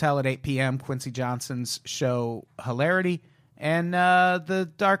Hollywood Hotel at 8 p.m. Quincy Johnson's show Hilarity. And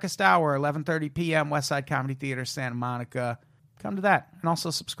the Darkest Hour, 11:30 p.m. Westside Comedy Theater, Santa Monica. Come to that. And also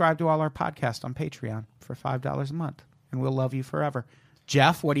subscribe to all our podcasts on Patreon for $5 a month. And we'll love you forever.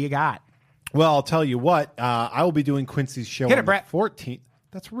 Jeff, what do you got? Well, I'll tell you what. I will be doing Quincy's show Hit it, on Brett. the 14th.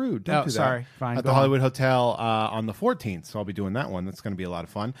 That's rude. Don't do that. Sorry. Fine. At Go the on. Hollywood Hotel on the 14th. So I'll be doing that one. That's going to be a lot of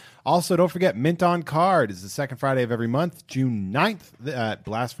fun. Also, don't forget, Mint on Card is the second Friday of every month. June 9th at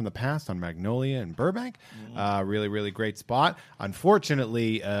Blast from the Past on Magnolia in Burbank. Really, really great spot.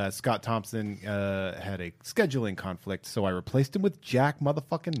 Unfortunately, Scott Thompson had a scheduling conflict, so I replaced him with Jack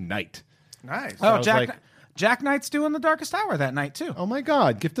motherfucking Knight. Nice. Oh, Jack Knight's doing the Darkest Hour that night, too. Oh, my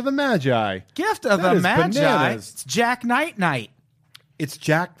God. Gift of the Magi. Gift of That the is Magi. bananas. It's Jack Knight night. It's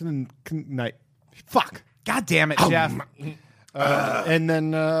Jack Knight. Fuck. God damn it, Jeff. And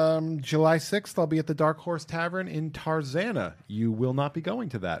then July 6th, I'll be at the Dark Horse Tavern in Tarzana. You will not be going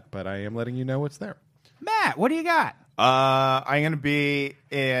to that, but I am letting you know it's there. Matt, what do you got? I'm going to be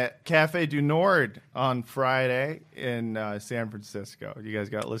at Cafe du Nord on Friday in San Francisco. You guys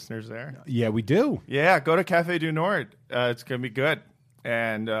got listeners there? Yeah, we do. Yeah, go to Cafe du Nord. It's going to be good.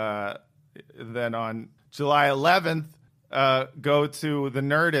 And then on July 11th, go to the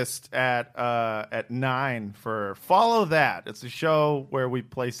Nerdist at 9 for Follow That. It's a show where we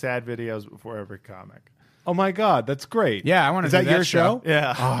play sad videos before every comic. Oh my God, that's great. Yeah, I want to Is do that your show?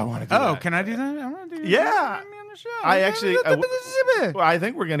 Yeah. Oh, I want to do that. Oh, can I do that? I want to do that. Yeah. On the show. I actually, I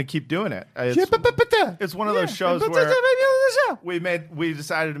think we're going to keep doing it. It's one of those shows where we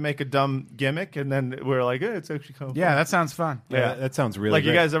decided to make a dumb gimmick, and then we're like, it's actually kind of fun. Yeah, that sounds fun. Yeah, that sounds really like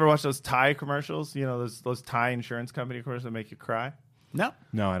great. you guys ever watch those Thai commercials? You know, those Thai insurance company commercials that make you cry? No.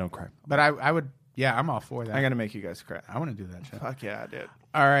 No, I don't cry. But I would, yeah, I'm all for that. I'm going to make you guys cry. I want to do that show. Fuck yeah, I did.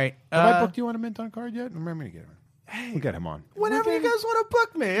 All right. Have I booked you on a Mint on Card yet? Remember to get him. We'll get him on. Whenever you guys want to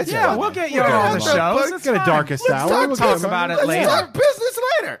book me. It's Yeah, fun. we'll get you on the shows. Let's get a Darkest Hour. We'll talk about it later. Let's talk business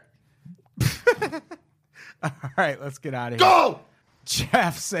later. All right, let's get out of here. Go!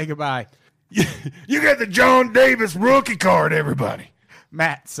 Jeff, say goodbye. You get the John Davis rookie card, everybody.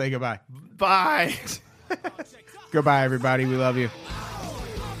 Matt, say goodbye. Bye. Goodbye, everybody. We love you.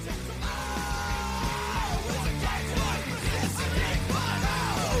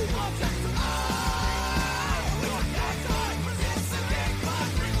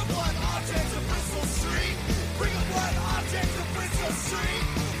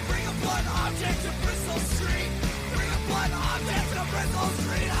 Bring a blood object to Bristol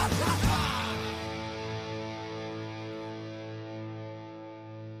Street.